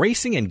of the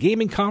Racing and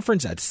Gaming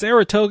Conference at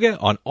Saratoga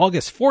on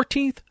August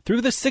 14th through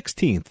the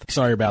 16th.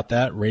 Sorry about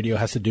that. Radio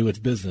has to do its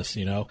business,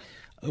 you know.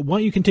 Why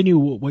don't you continue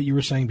what you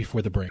were saying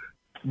before the break?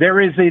 There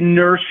is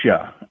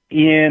inertia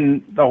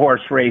in the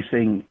horse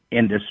racing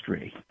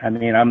industry. I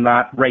mean, I'm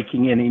not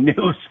breaking any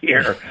news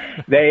here.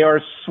 They are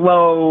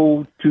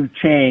slow to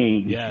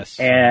change. Yes.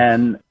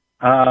 And,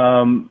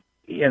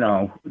 you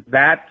know,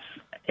 that's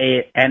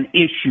an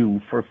issue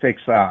for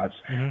fixed odds.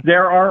 Mm-hmm.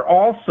 There are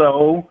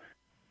also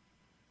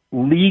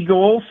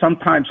legal,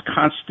 sometimes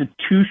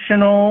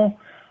constitutional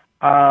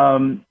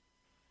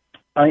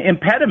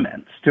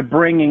impediments to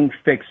bringing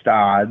fixed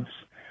odds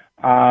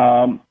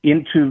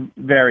into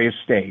various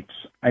states.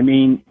 I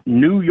mean,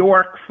 New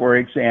York, for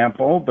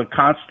example, the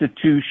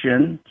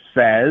Constitution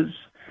says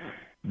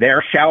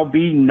there shall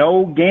be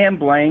no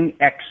gambling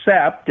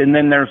except, and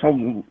then there's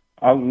a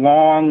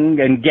long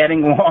and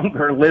getting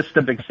longer list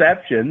of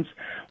exceptions.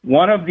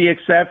 One of the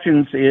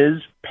exceptions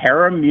is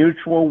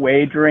pari-mutuel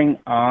wagering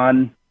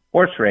on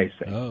horse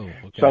racing. Oh,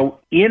 okay. So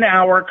in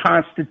our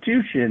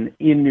Constitution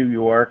in New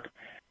York,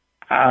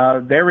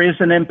 there is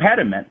an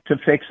impediment to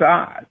fixed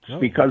odds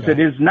because it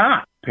is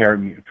not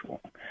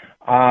pari-mutuel.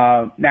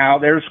 Now,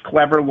 there's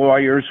clever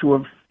lawyers who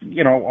have,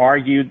 you know,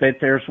 argued that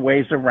there's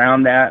ways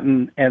around that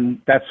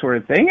and that sort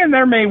of thing, and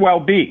there may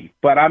well be.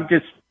 But I'm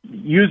just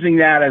using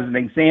that as an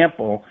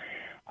example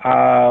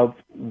of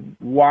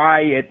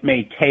why it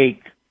may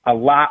take a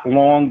lot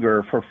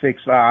longer for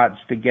fixed odds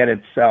to get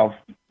itself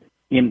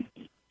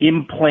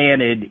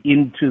implanted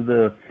into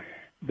the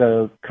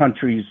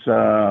country's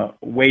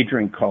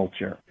wagering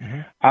culture.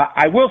 Mm-hmm.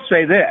 I will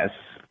say this,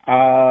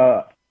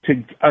 to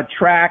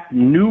attract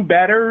new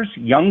bettors,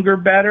 younger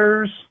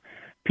bettors,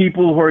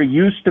 people who are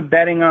used to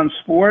betting on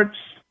sports,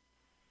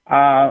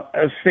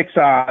 fixed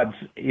odds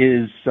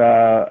is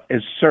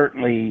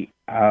certainly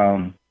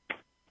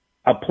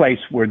a place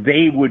where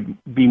they would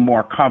be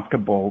more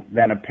comfortable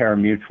than a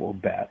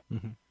pari-mutuel bet.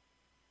 Mm-hmm.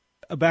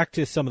 Back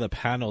to some of the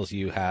panels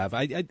you have.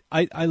 I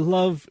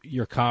love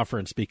your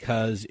conference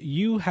because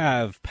you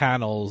have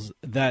panels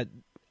that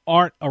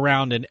aren't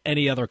around in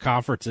any other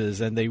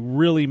conferences, and they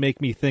really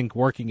make me think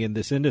working in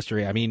this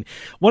industry. I mean,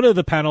 one of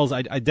the panels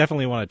I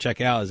definitely want to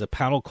check out is a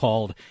panel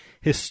called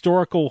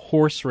Historical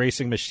Horse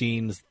Racing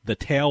Machines, the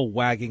Tail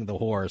Wagging the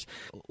Horse.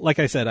 Like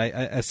I said,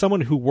 as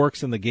someone who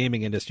works in the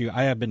gaming industry,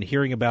 I have been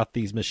hearing about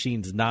these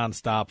machines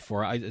nonstop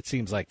for, it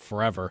seems like,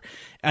 forever.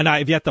 And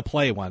I've yet to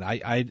play one.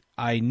 I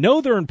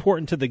know they're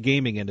important to the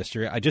gaming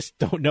industry. I just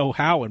don't know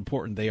how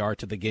important they are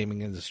to the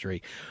gaming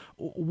industry.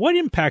 What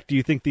impact do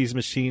you think these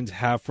machines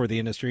have for the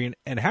industry,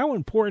 and how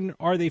important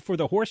are they for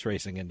the horse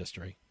racing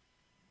industry?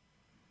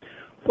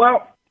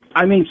 Well,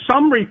 I mean,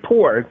 some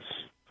reports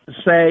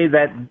say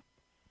that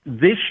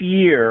this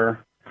year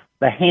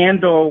the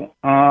handle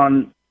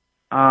on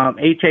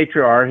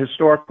HHR,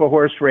 Historical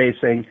Horse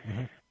Racing,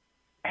 mm-hmm.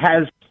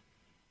 has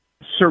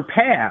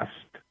surpassed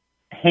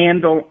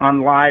handle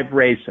on live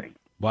racing.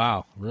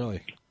 Wow,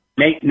 really?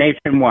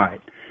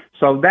 Nationwide.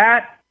 So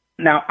that,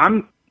 now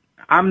I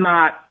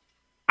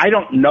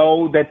don't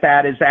know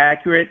that is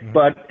accurate, mm-hmm.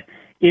 but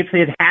if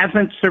it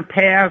hasn't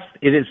surpassed,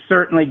 it is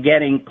certainly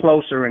getting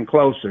closer and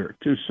closer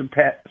to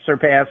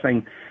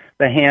surpassing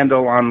the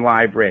handle on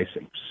live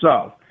racing.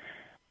 So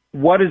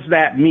what does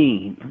that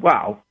mean?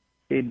 Well,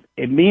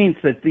 it means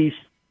that these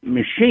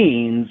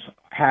machines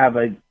have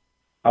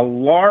a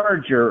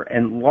larger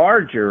and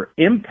larger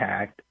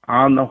impact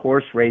on the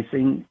horse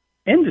racing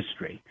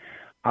industry.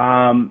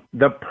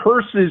 The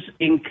purses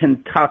in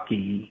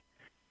Kentucky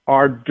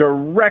are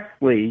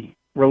directly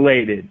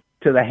related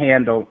to the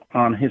handle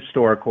on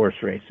historic horse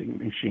racing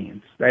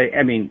machines.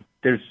 I mean,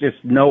 there's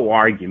just no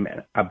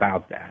argument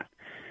about that.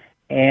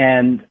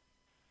 And,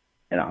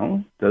 you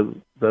know,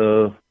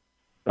 the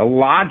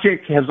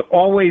logic has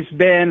always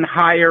been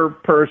higher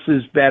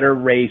purses, better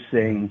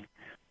racing.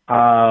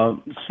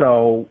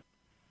 So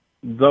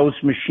those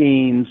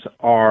machines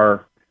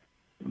are,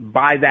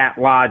 by that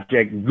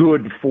logic,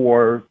 good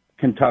for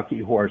Kentucky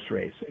horse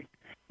racing.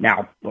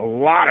 Now, a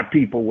lot of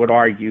people would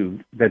argue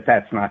that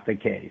that's not the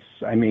case.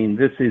 I mean,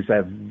 this is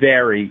a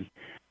very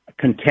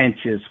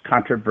contentious,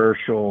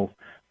 controversial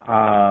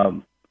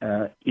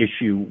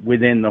issue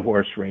within the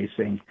horse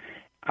racing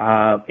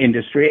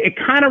industry. It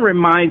kind of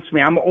reminds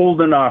me, I'm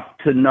old enough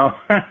to know,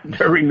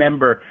 to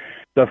remember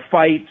the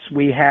fights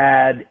we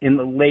had in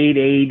the late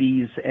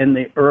 80s and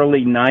the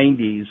early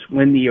 90s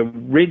when the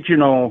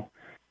original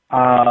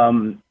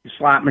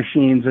slot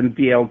machines and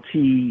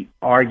VLT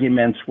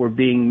arguments were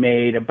being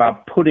made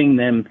about putting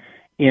them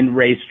in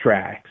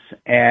racetracks.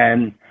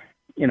 And,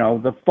 you know,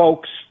 the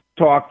folks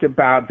talked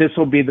about this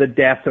will be the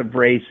death of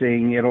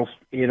racing. It'll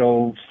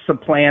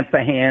supplant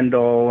the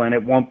handle and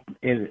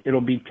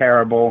it'll be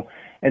terrible.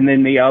 And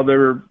then the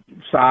other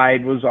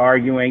side was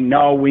arguing,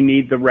 no, we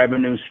need the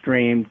revenue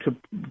stream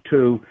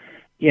to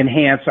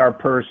enhance our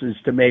purses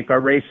to make our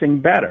racing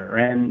better.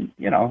 And,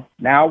 you know,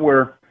 now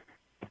we're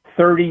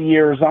 30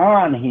 years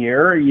on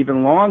here,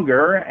 even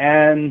longer,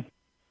 and,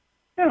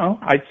 you know,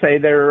 I'd say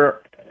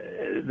that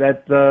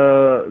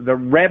the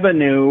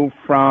revenue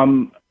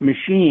from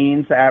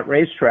machines at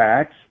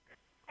racetracks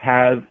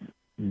have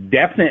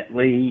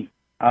definitely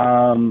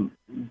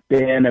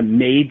been a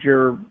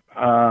major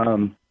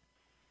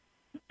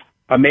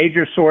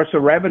source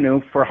of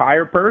revenue for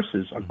higher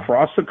purses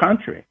across the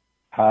country.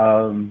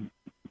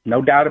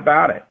 No doubt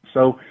about it.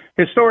 So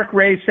historic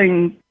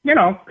racing, you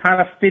know, kind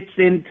of fits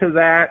into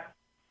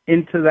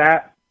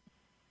that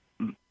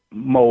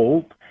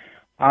mold.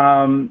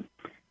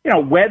 You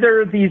know,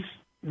 whether these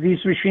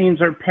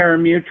machines are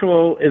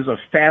pari-mutuel is a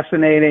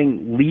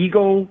fascinating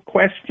legal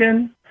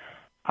question.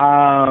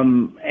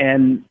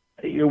 And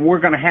we're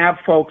going to have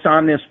folks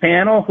on this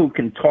panel who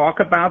can talk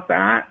about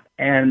that.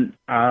 And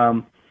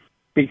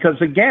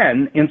because,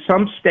 again, in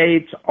some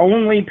states,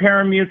 only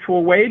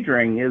pari-mutuel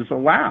wagering is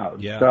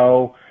allowed. Yeah.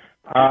 So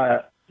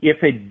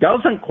if it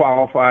doesn't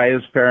qualify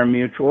as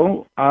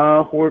pari-mutuel,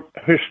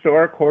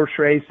 historic horse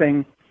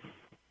racing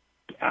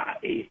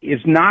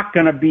is not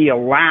going to be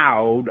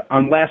allowed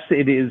unless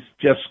it is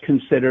just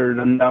considered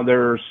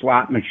another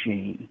slot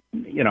machine,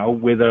 you know,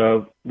 with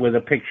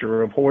a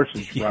picture of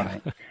horses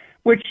running,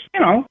 which, you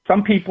know,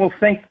 some people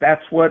think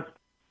that's what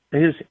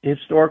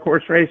historic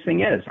horse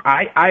racing is.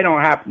 I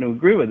don't happen to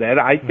agree with that.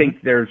 I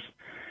think there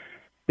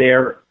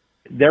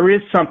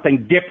is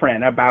something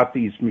different about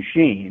these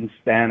machines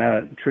than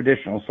a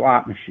traditional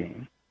slot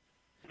machine.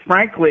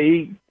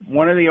 Frankly,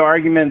 one of the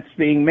arguments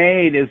being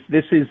made is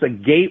this is a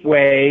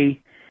gateway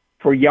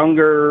for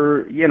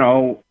younger, you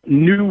know,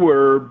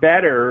 newer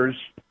bettors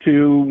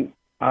to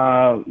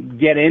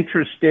get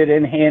interested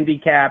in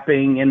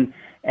handicapping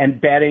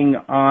and betting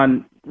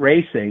on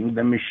racing.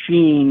 The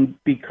machine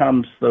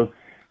becomes the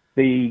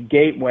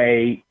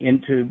gateway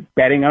into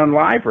betting on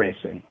live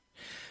racing.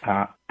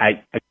 I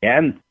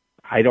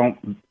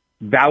don't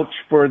vouch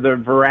for the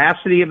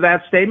veracity of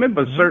that statement,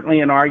 but certainly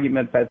an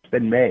argument that's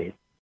been made.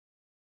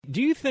 Do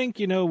you think,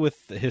 you know,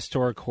 with the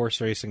historic horse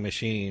racing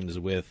machines,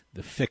 with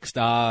the fixed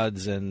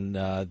odds and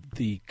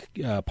the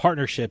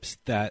partnerships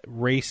that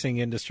racing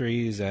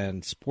industries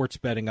and sports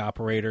betting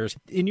operators,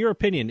 in your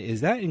opinion, is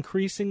that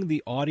increasing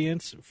the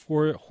audience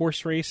for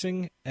horse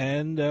racing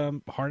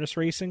and harness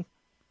racing?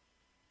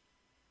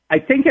 I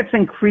think it's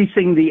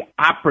increasing the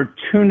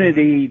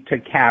opportunity to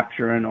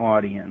capture an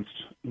audience.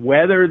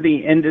 Whether the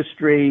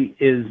industry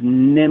is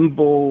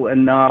nimble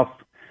enough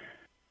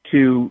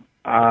to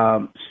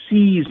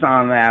seize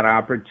on that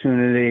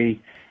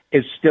opportunity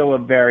is still a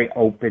very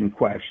open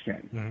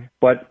question. Mm-hmm.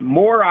 But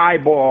more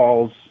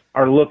eyeballs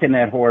are looking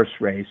at horse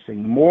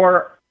racing.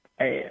 More,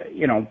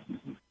 you know,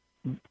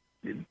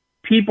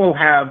 people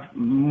have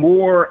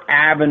more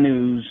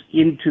avenues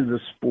into the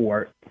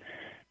sport.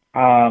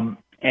 And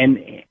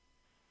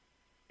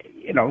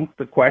you know,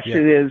 the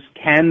question is,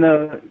 can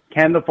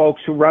the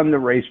folks who run the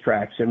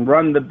racetracks and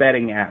run the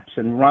betting apps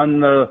and run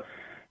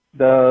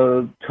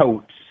the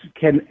totes,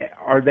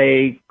 are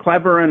they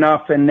clever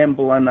enough and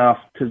nimble enough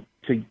to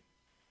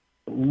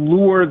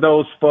lure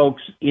those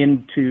folks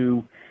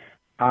into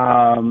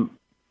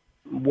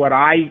what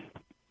I,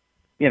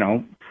 you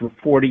know, for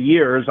 40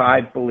 years,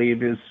 I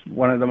believe is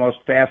one of the most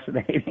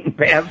fascinating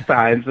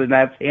pastimes, and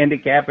that's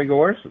handicapping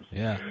horses.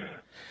 Yeah.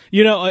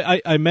 You know,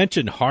 I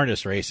mentioned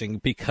harness racing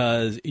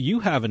because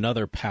you have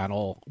another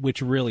panel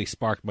which really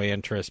sparked my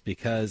interest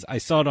because I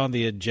saw it on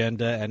the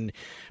agenda, and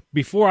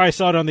before I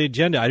saw it on the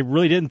agenda, I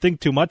really didn't think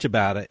too much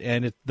about it.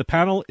 And the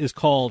panel is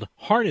called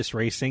Harness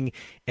Racing,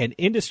 an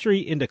Industry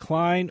in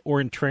Decline or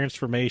in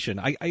Transformation.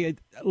 I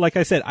like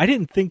I said, I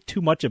didn't think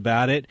too much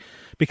about it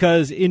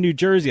because in New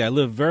Jersey, I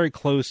live very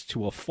close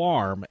to a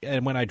farm.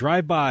 And when I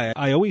drive by,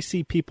 I always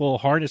see people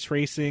harness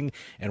racing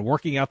and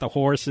working out the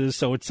horses.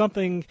 So it's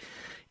something...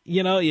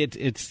 You know,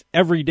 it's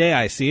every day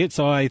I see it,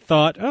 so I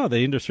thought, oh, the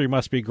industry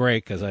must be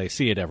great because I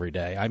see it every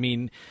day. I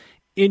mean,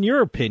 in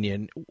your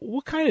opinion,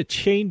 what kind of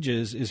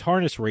changes is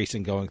harness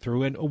racing going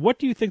through, and what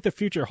do you think the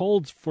future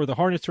holds for the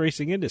harness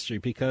racing industry?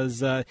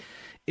 Because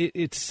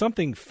it's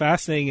something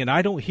fascinating, and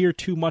I don't hear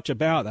too much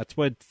about. That's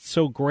what's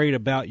so great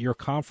about your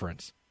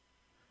conference.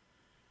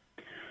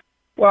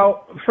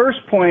 Well,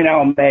 first point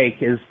I'll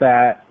make is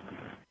that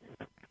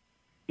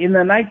in the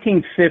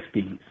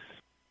 1950s,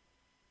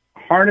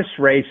 harness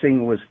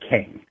racing was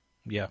king.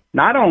 Yeah.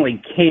 Not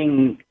only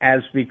king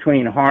as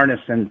between harness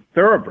and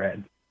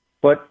thoroughbred,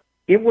 but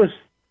it was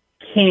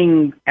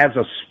king as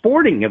a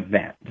sporting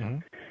event,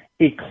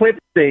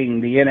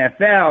 eclipsing the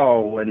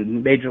NFL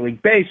and Major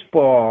League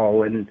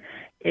Baseball, and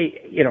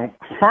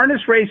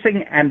harness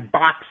racing and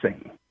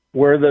boxing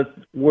were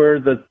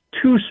the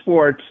two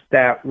sports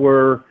that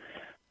were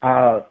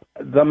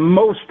the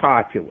most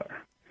popular.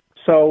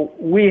 So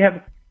we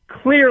have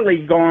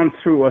clearly gone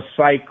through a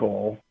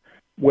cycle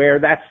where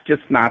that's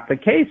just not the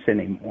case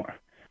anymore.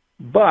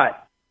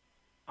 But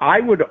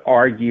I would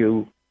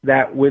argue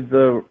that with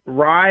the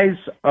rise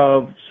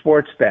of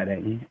sports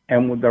betting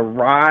and with the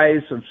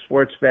rise of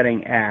sports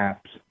betting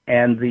apps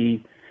and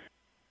the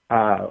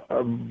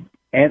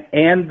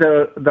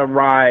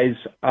rise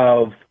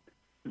of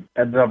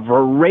the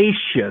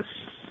voracious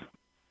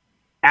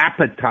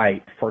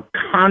appetite for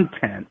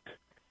content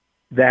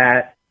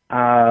that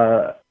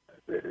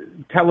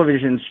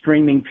television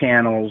streaming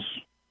channels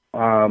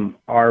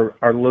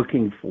are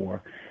looking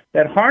for,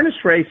 that harness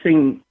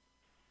racing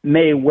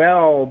may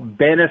well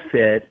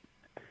benefit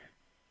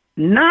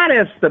not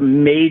as the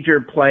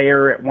major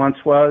player it once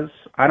was.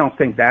 I don't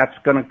think that's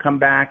going to come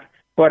back,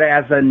 but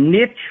as a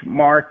niche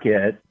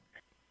market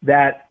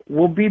that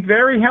will be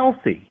very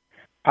healthy.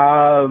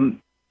 I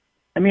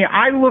mean,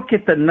 I look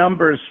at the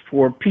numbers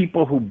for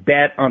people who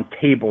bet on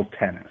table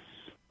tennis,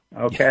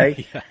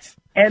 okay? Yes.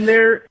 And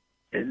they're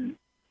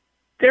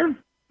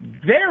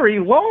very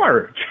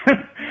large.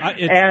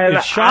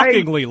 It's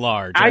shockingly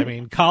large. I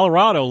mean,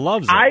 Colorado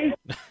loves it.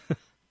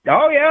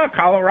 Oh, yeah,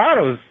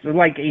 Colorado's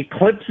like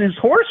eclipses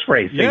horse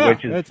racing,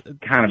 which is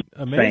kind of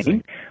amazing.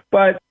 Insane.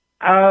 But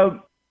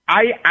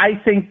I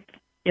think,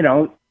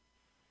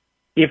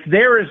 if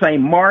there is a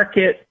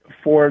market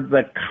for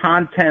the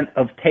content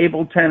of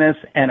table tennis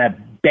and a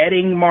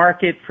betting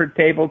market for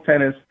table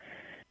tennis,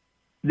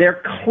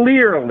 there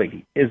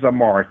clearly is a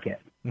market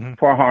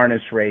for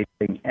harness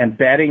racing and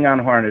betting on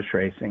harness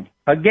racing.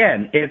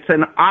 Again, it's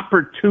an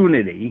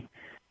opportunity.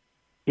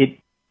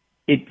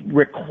 It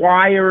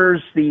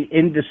requires the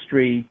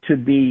industry to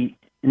be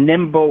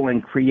nimble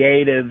and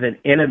creative and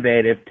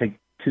innovative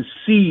to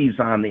seize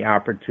on the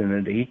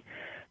opportunity.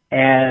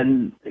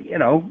 And,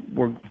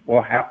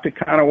 we'll have to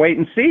kind of wait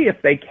and see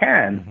if they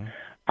can.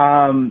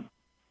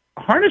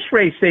 Harness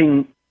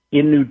racing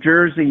in New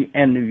Jersey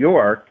and New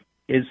York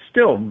is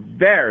still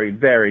very,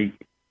 very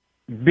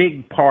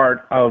big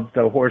part of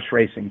the horse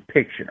racing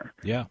picture.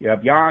 Yeah. You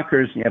have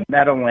Yonkers, you have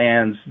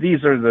Meadowlands.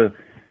 These are the,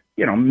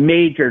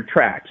 major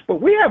tracks.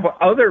 But we have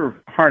other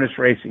harness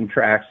racing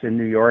tracks in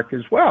New York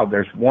as well.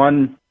 There's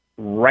one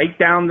right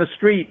down the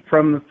street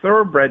from the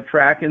thoroughbred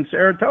track in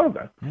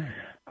Saratoga.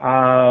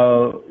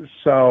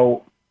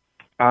 So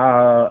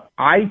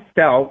I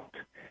felt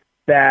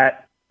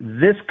that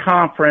this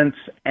conference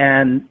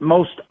and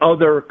most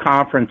other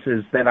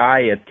conferences that I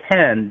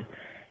attend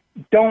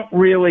don't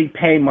really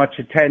pay much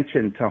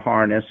attention to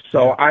harness.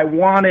 So I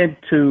wanted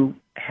to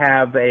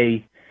have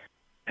a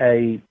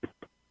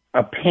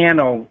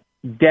panel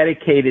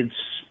dedicated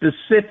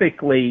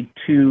specifically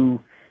to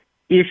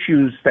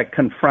issues that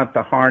confront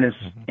the harness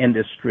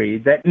industry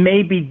that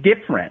may be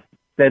different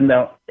than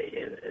the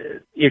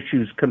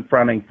issues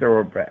confronting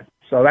thoroughbred.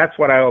 So that's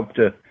what I hope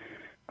to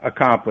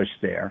accomplish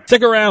there.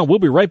 Stick around. We'll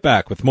be right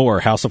back with more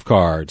House of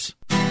Cards.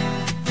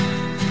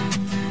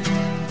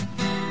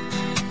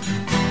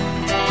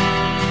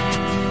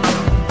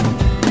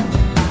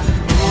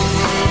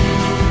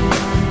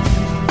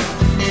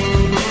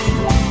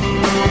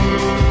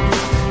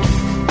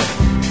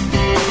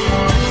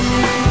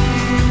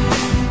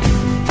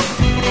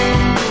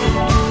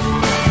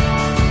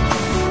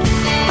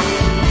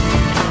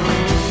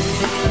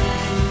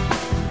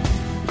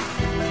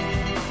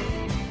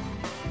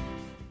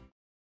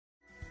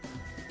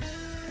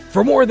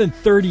 For more than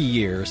 30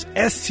 years,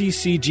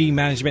 SCCG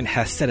Management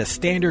has set a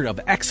standard of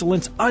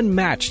excellence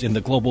unmatched in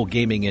the global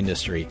gaming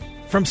industry.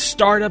 From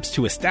startups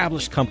to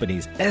established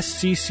companies,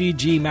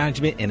 SCCG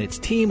Management and its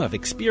team of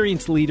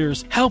experienced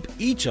leaders help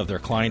each of their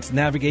clients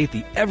navigate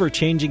the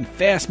ever-changing,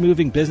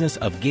 fast-moving business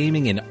of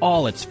gaming in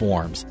all its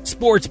forms.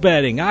 Sports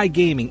betting,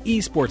 iGaming,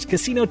 esports,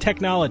 casino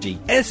technology.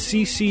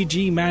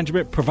 SCCG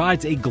Management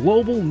provides a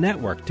global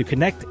network to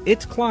connect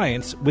its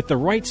clients with the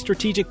right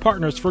strategic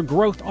partners for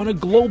growth on a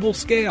global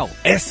scale.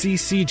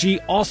 SCCG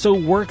also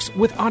works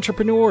with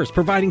entrepreneurs,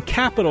 providing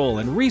capital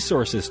and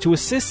resources to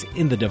assist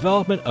in the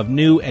development of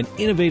new and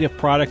innovative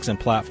products and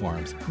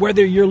platforms.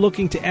 Whether you're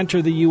looking to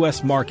enter the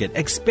U.S. market,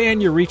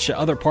 expand your reach to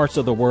other parts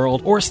of the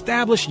world, or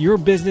establish your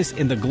business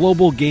in the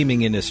global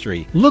gaming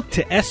industry, look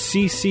to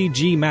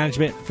SCCG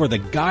Management for the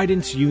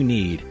guidance you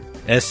need.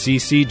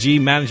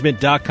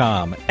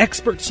 SCCGmanagement.com.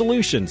 Expert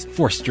solutions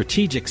for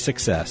strategic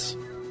success.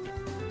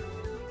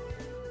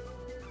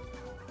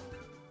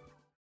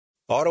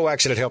 Auto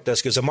Accident Help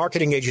Desk is a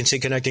marketing agency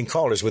connecting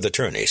callers with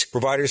attorneys.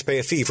 Providers pay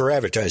a fee for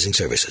advertising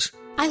services.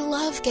 I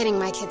love getting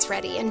my kids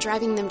ready and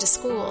driving them to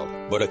school.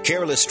 But a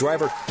careless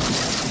driver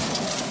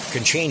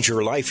can change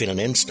your life in an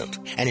instant,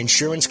 and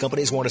insurance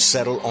companies want to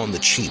settle on the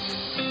cheap.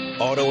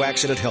 Auto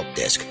Accident Help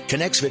Desk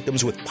connects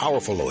victims with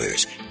powerful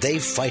lawyers. They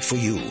fight for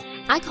you.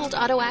 I called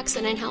Auto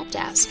Accident Help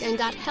Desk and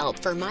got help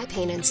for my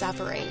pain and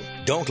suffering.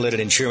 Don't let an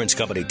insurance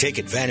company take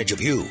advantage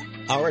of you.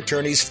 Our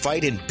attorneys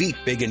fight and beat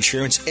big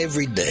insurance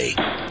every day.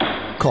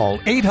 Call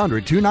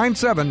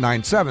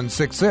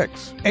 800-297-9766.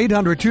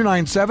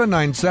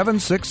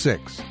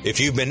 800-297-9766. If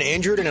you've been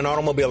injured in an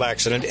automobile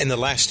accident in the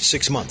last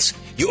 6 months,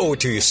 you owe it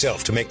to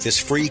yourself to make this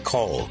free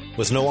call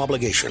with no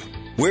obligation.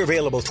 We're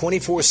available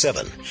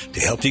 24/7 to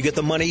help you get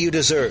the money you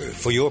deserve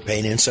for your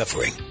pain and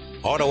suffering.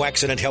 Auto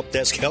Accident Help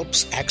Desk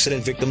helps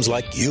accident victims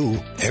like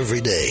you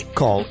every day.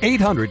 Call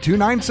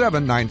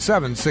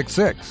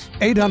 800-297-9766.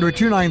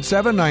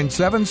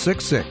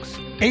 800-297-9766.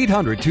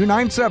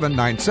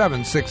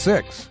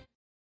 800-297-9766.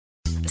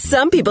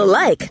 Some people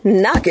like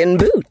knocking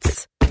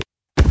boots.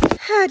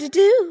 How'd you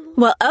do?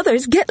 While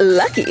others get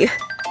lucky.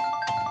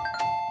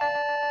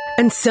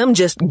 And some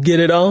just get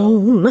it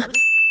on.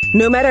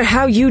 No matter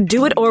how you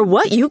do it or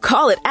what you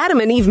call it, Adam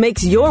and Eve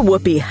makes your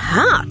whoopee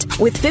hot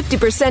with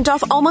 50%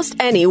 off almost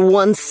any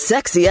one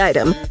sexy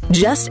item.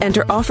 Just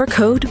enter offer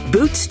code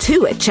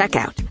BOOTS2 at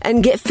checkout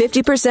and get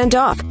 50%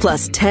 off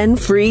plus 10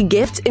 free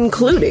gifts,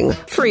 including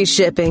free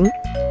shipping.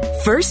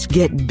 First,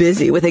 get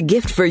busy with a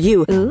gift for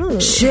you.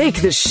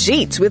 Shake the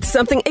sheets with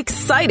something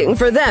exciting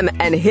for them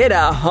and hit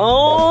a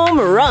home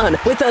run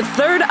with a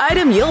third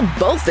item you'll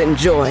both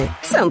enjoy.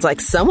 Sounds like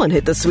someone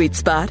hit the sweet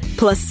spot.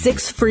 Plus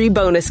 6 free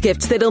bonus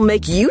gifts that'll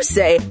make you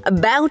say,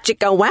 bow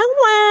chicka wow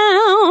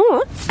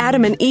wow.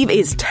 Adam and Eve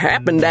is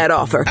tapping that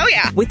offer. Oh,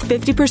 yeah. With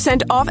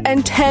 50% off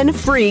and 10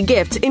 free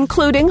gifts,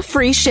 including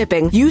free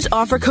shipping. Use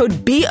offer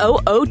code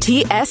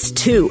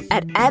BOOTS2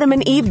 at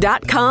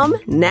adamandeve.com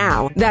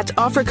now. That's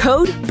offer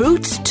code BOOTS2.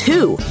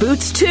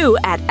 BOOTS2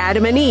 at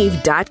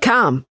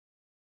adamandeve.com.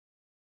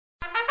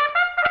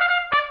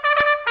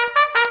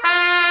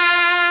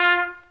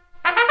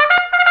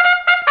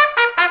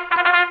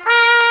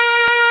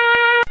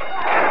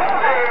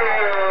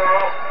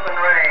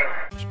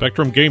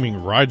 Spectrum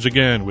Gaming rides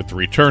again with the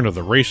return of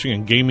the Racing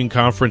and Gaming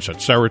Conference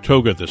at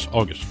Saratoga this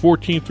August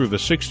 14th through the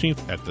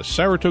 16th at the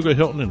Saratoga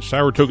Hilton in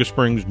Saratoga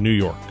Springs, New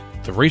York.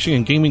 The Racing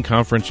and Gaming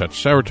Conference at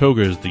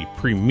Saratoga is the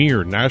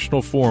premier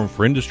national forum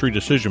for industry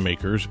decision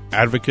makers,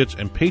 advocates,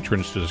 and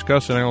patrons to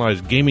discuss and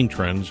analyze gaming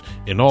trends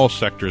in all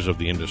sectors of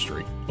the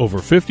industry. Over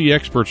 50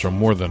 experts from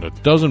more than a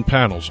dozen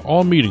panels,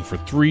 all meeting for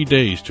 3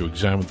 days to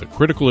examine the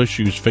critical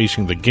issues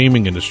facing the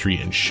gaming industry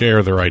and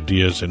share their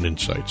ideas and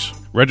insights.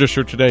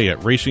 Register today at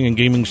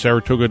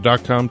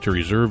racingandgamingsaratoga.com to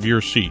reserve your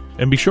seat.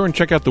 And be sure and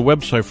check out the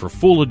website for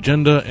full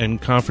agenda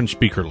and conference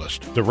speaker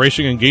list. The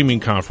Racing and Gaming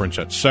Conference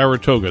at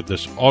Saratoga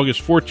this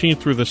August 14th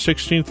through the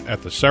 16th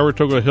at the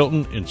Saratoga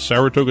Hilton in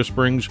Saratoga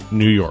Springs,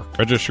 New York.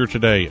 Register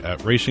today at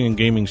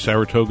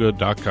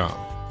racingandgamingsaratoga.com.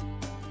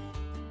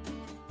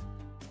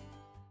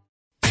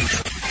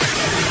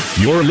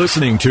 You're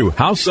listening to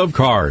House of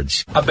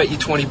Cards. I bet you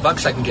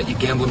 $20 I can get you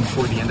gambling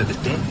before the end of the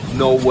day.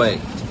 No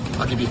way.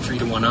 I'll give you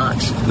 3-1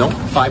 odds. No.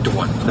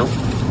 5-1. No.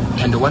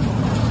 10-1.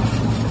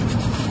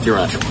 You're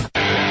on.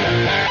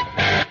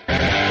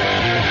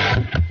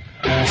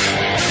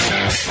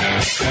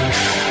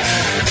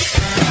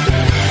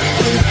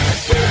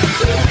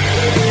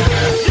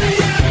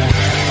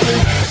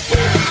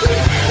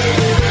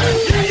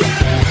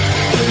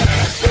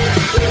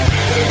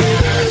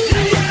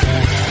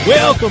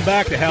 Welcome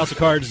back to House of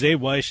Cards. Dave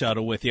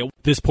Weishuttle with you.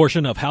 This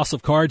portion of House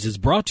of Cards is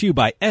brought to you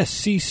by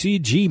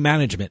SCCG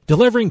Management,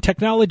 delivering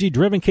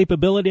technology-driven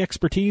capability,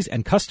 expertise,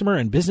 and customer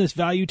and business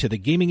value to the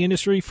gaming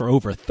industry for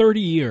over 30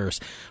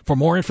 years. For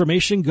more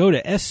information, go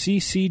to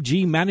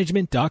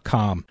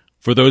sccgmanagement.com.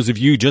 For those of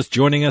you just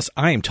joining us,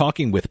 I am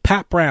talking with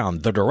Pat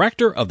Brown, the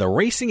director of the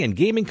Racing and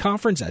Gaming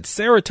Conference at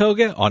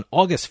Saratoga on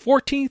August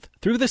 14th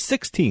through the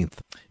 16th.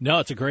 No,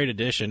 it's a great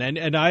addition.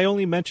 And I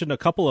only mentioned a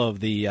couple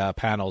of the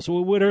panels.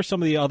 What are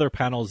some of the other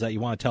panels that you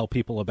want to tell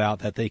people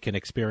about that they can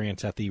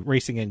experience at the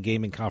Racing and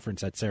Gaming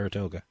Conference at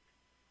Saratoga?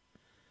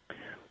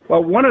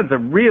 Well, one of the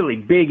really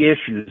big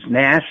issues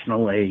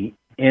nationally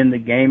in the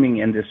gaming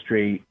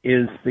industry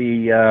is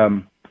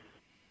the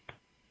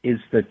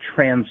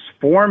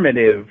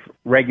transformative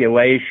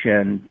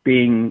regulation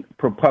being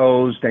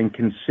proposed and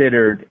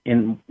considered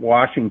in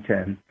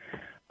Washington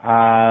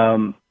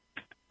on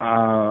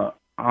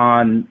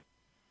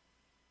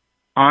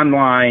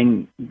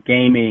online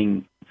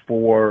gaming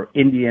for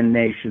Indian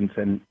nations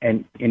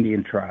and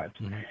Indian tribes.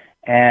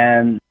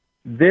 And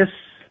this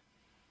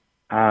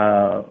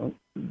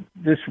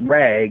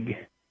reg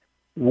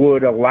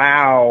would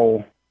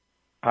allow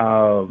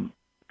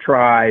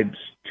tribes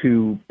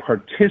to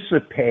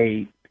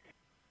participate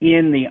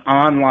in the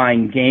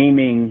online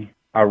gaming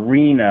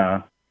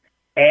arena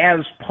as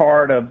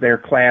part of their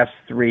Class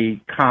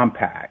 3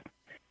 compact.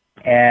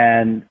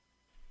 And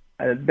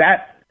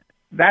that's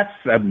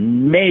a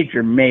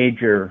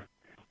major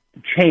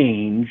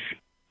change,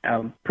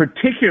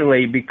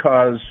 particularly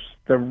because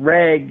the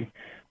reg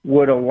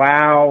would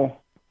allow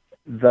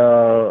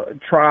the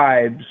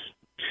tribes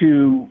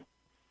to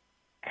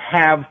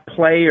have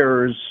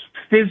players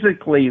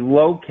physically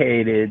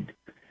located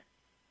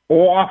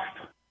off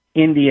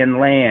Indian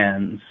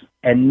lands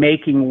and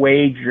making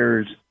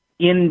wagers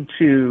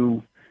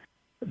into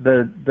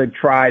the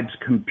tribe's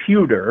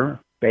computer,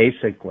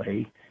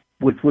 basically,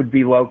 which would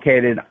be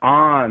located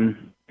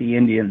on the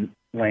Indian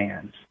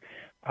lands.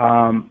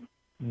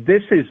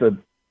 This is a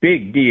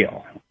big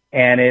deal,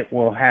 and it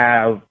will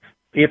have,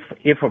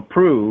 if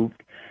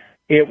approved,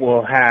 it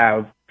will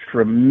have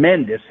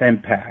tremendous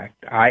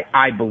impact,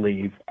 I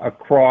believe,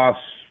 across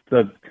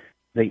the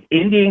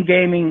Indian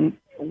gaming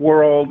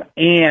world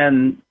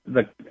and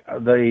the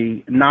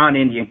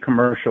non-Indian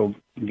commercial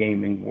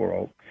gaming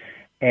world.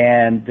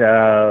 And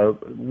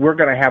we're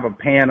going to have a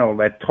panel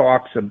that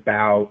talks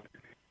about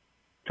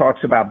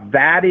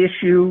that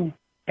issue,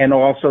 and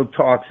also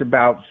talks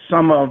about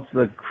some of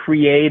the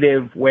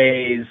creative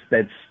ways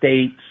that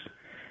states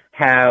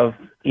have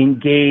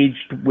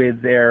engaged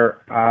with their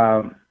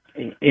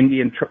the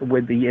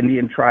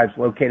Indian tribes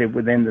located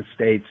within the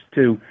states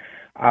to,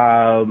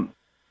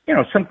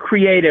 some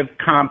creative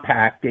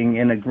compacting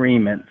in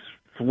agreements.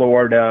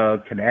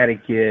 Florida,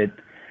 Connecticut,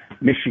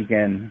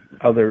 Michigan,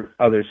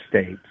 other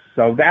states.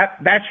 So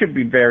that should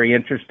be very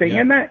interesting.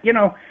 Yeah. And that,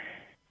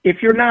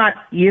 if you're not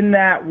in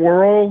that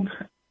world,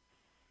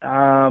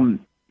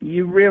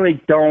 you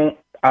really don't,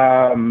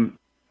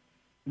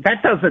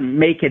 that doesn't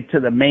make it to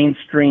the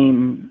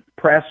mainstream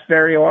press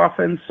very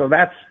often. So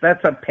that's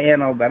a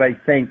panel that I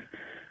think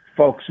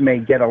folks may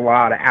get a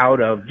lot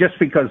out of just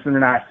because they're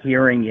not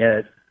hearing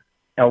it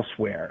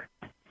elsewhere.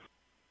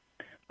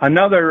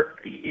 Another,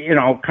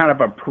 kind of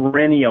a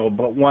perennial,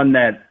 but one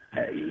that,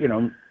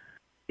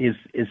 is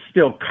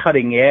still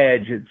cutting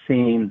edge, it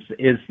seems,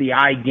 is the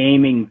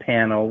iGaming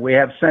panel. We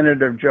have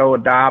Senator Joe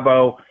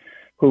Addabbo,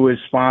 who is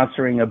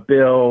sponsoring a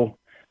bill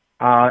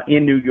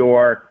in New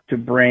York to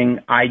bring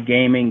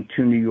iGaming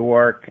to New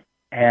York.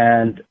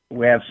 And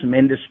we have some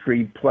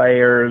industry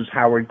players,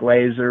 Howard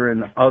Glazer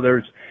and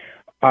others,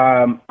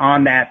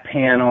 on that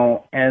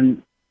panel.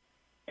 And,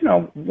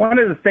 one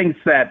of the things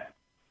that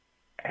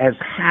has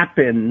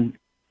happened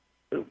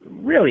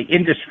really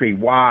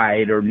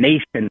industry-wide or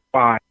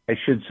nationwide, I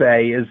should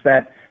say, is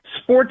that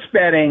sports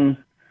betting,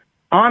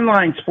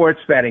 online sports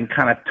betting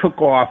kind of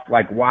took off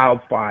like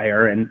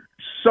wildfire, and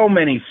so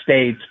many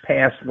states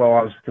passed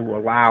laws to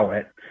allow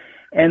it.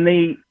 And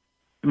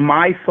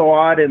my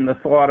thought and the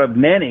thought of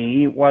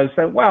many was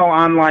that, well,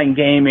 online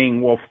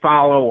gaming will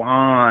follow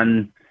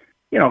on,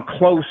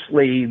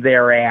 closely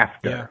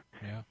thereafter. Yeah.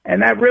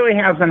 And that really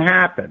hasn't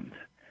happened.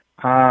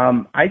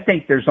 I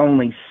think there's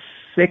only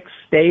 6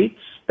 states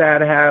that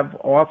have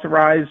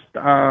authorized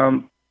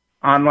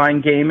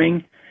online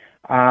gaming,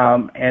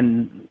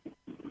 and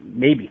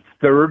maybe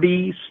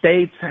 30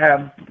 states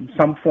have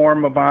some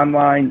form of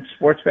online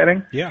sports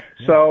betting. Yeah.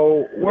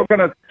 So we're going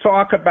to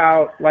talk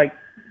about,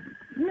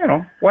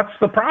 what's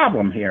the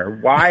problem here?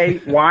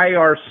 Why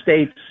are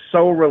states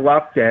so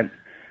reluctant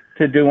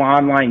to do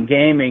online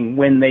gaming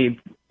when they've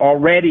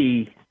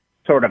already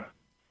sort of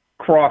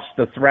crossed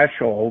the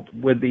threshold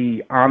with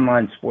the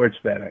online sports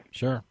betting?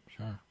 Sure.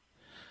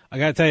 I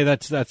got to tell you,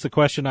 that's the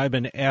question I've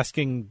been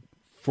asking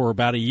for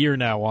about a year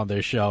now on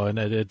this show, and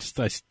I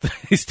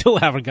still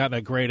haven't gotten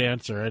a great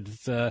answer.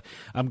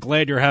 I'm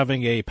glad you're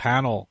having a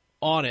panel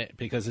on it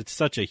because it's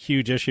such a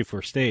huge issue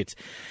for states.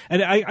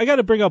 And I got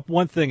to bring up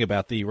one thing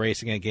about the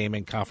Racing and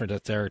Gaming Conference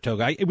at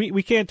Saratoga.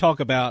 We can't talk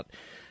about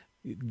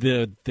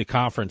the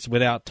conference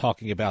without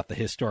talking about the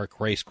historic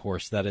race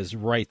course that is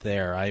right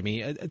there. I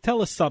mean,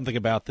 tell us something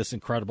about this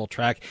incredible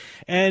track,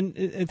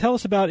 and tell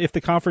us about if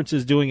the conference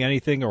is doing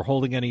anything or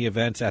holding any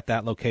events at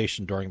that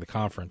location during the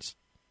conference.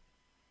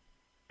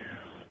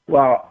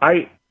 Well,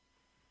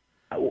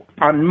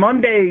 on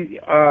Monday,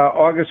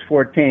 August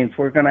 14th,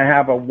 we're going to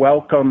have a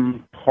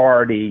welcome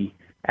party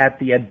at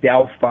the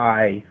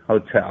Adelphi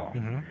Hotel,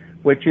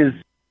 which is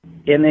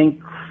an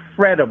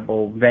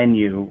incredible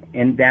venue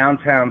in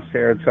downtown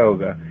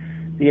Saratoga.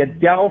 The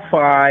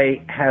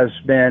Adelphi has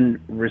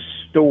been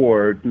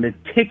restored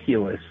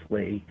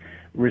meticulously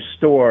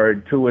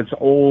restored to its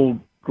old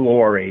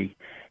glory.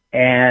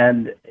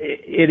 And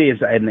it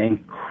is an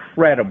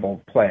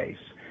incredible place.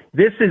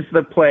 This is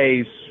the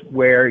place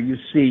where you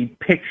see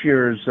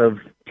pictures of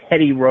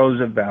Teddy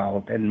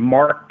Roosevelt and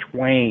Mark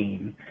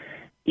Twain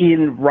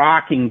in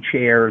rocking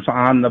chairs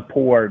on the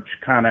porch,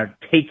 kind of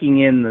taking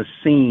in the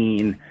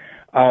scene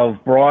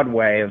of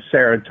Broadway, of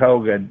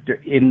Saratoga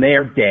in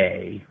their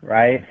day,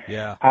 right?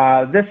 Yeah.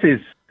 This is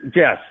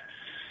just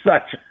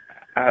such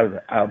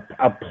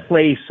a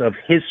place of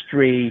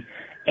history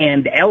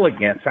and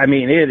elegance. I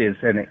mean, it is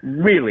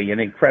really an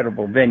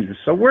incredible venue.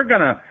 So we're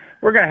gonna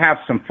have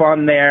some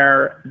fun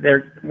there.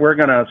 We're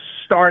gonna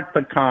start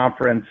the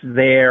conference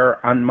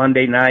there on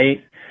Monday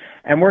night,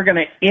 and we're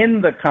gonna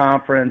end the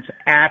conference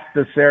at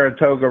the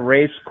Saratoga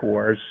Race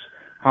Course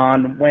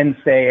on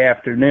Wednesday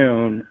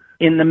afternoon.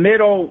 In the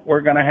middle, we're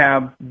gonna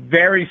have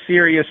very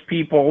serious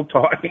people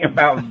talking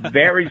about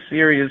very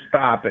serious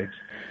topics,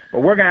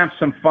 but we're gonna have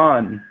some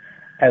fun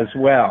as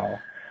well.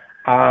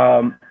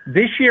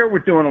 This year we're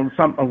doing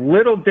something a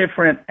little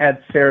different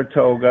at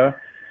Saratoga.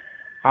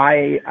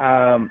 I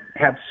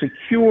have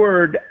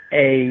secured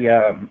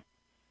a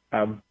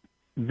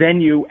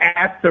venue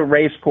at the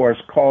race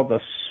course called the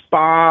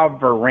Spa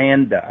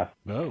Veranda.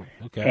 Oh,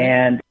 okay.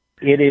 And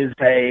it is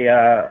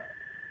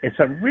it's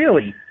a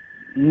really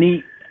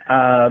neat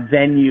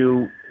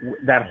venue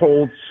that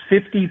holds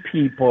 50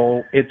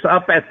 people. It's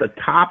up at the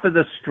top of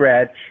the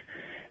stretch,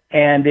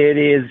 and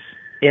it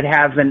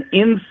has an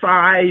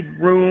inside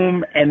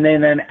room and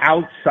then an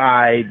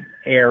outside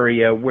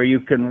area where you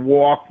can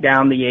walk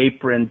down the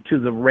apron to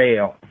the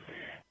rail.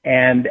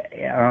 And,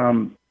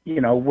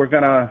 we're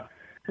going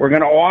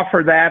to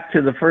offer that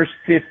to the first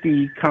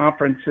 50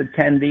 conference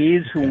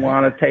attendees who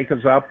want to take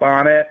us up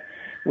on it.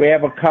 We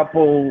have a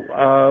couple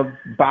of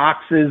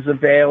boxes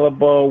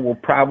available. We'll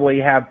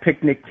probably have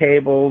picnic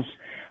tables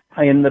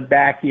in the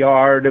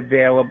backyard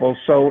available.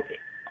 So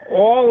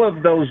all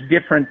of those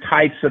different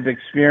types of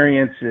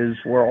experiences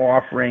we're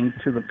offering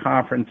to the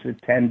conference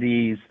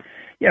attendees,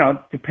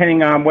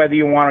 depending on whether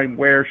you want to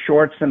wear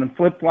shorts and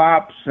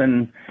flip-flops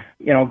and,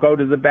 go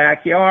to the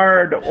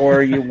backyard,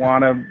 or you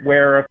want to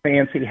wear a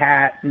fancy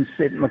hat and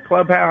sit in the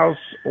clubhouse,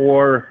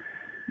 or,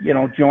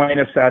 join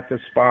us at the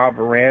Spa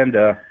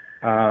Veranda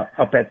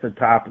up at the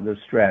top of the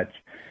stretch.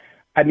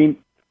 I mean,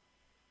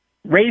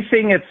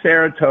 racing at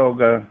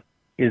Saratoga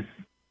is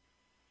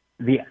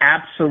the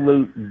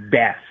absolute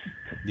best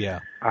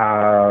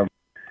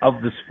of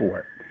the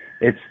sport.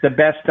 It's the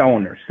best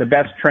owners, the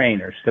best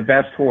trainers, the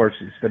best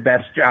horses, the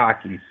best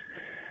jockeys.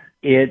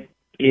 It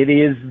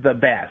is the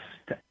best,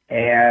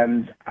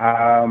 and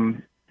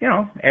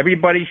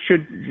everybody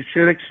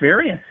should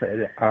experience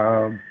it.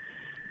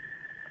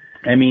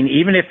 I mean,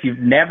 even if you've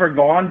never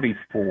gone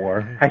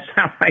before, I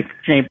sound like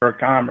Chamber of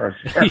Commerce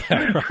for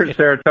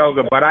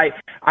Saratoga, but I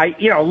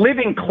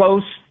living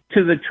close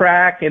to the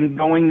track and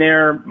going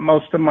there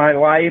most of my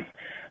life,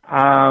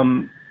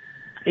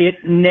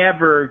 it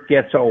never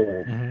gets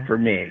old for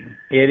me.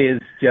 It is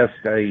just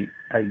a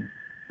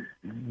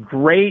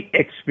great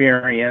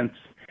experience,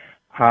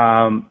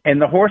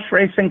 and the horse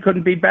racing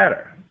couldn't be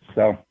better.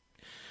 So.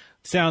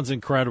 Sounds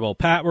incredible.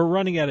 Pat, we're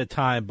running out of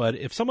time, but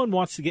if someone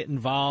wants to get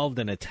involved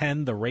and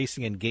attend the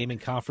Racing and Gaming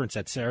Conference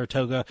at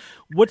Saratoga,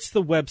 what's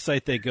the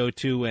website they go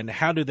to, and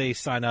how do they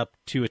sign up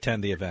to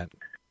attend the event?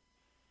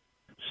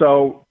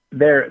 So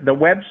the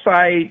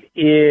website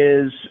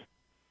is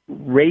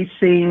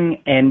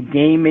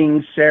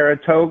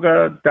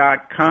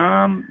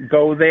racingandgamingsaratoga.com.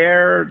 Go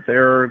there.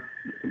 There are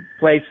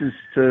places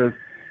to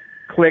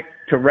click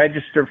to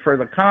register for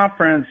the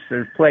conference.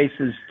 There's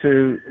places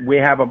we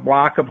have a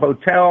block of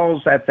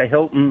hotels at the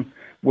Hilton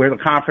where the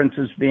conference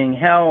is being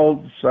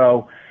held.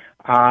 So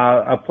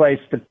a place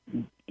to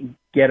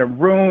get a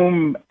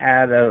room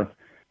at a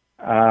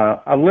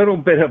little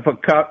bit of a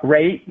cut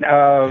rate.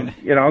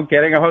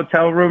 Getting a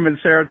hotel room in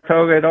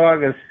Saratoga in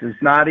August is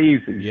not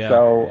easy. Yeah,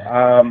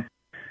 so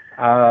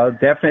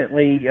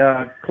definitely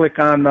click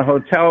on the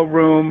hotel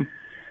room.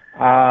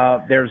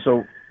 There's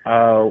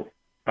a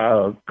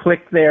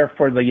click there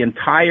for the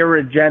entire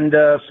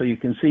agenda so you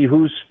can see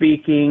who's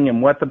speaking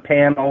and what the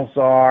panels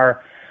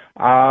are.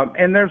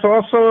 And there's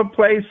also a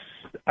place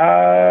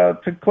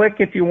to click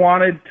if you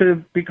wanted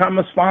to become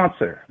a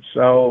sponsor.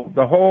 So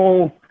the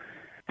whole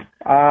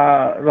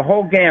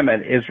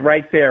gamut is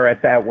right there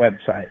at that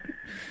website.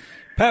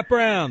 Pat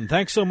Brown,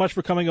 thanks so much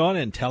for coming on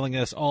and telling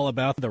us all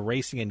about the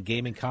Racing and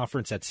Gaming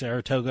Conference at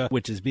Saratoga,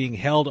 which is being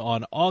held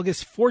on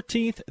August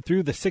 14th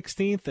through the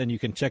 16th, and you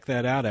can check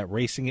that out at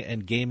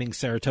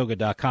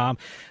racingandgamingsaratoga.com.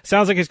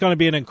 Sounds like it's going to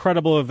be an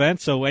incredible event,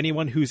 so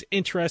anyone who's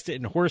interested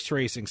in horse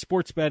racing,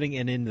 sports betting,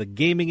 and in the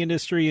gaming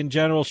industry in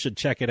general should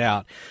check it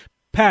out.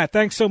 Pat,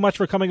 thanks so much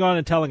for coming on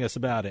and telling us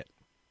about it.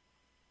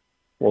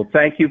 Well,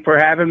 thank you for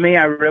having me.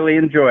 I really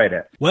enjoyed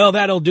it. Well,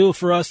 that'll do it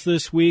for us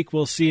this week.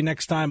 We'll see you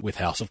next time with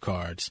House of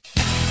Cards.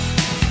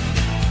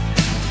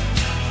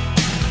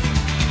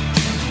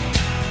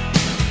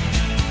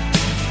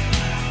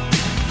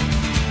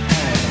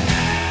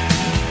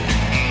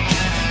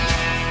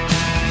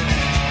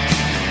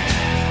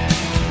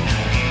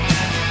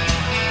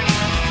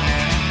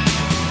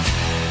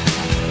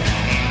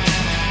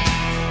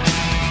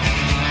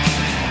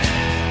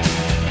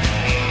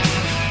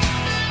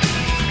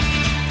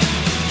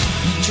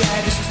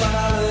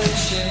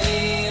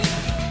 chain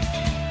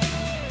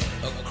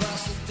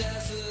across the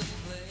desert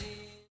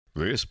plain.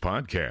 This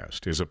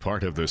podcast is a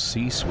part of the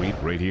C-Suite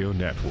Radio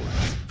Network.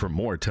 For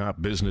more top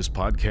business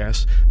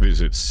podcasts,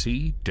 visit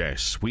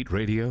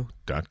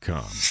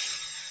c-suiteradio.com.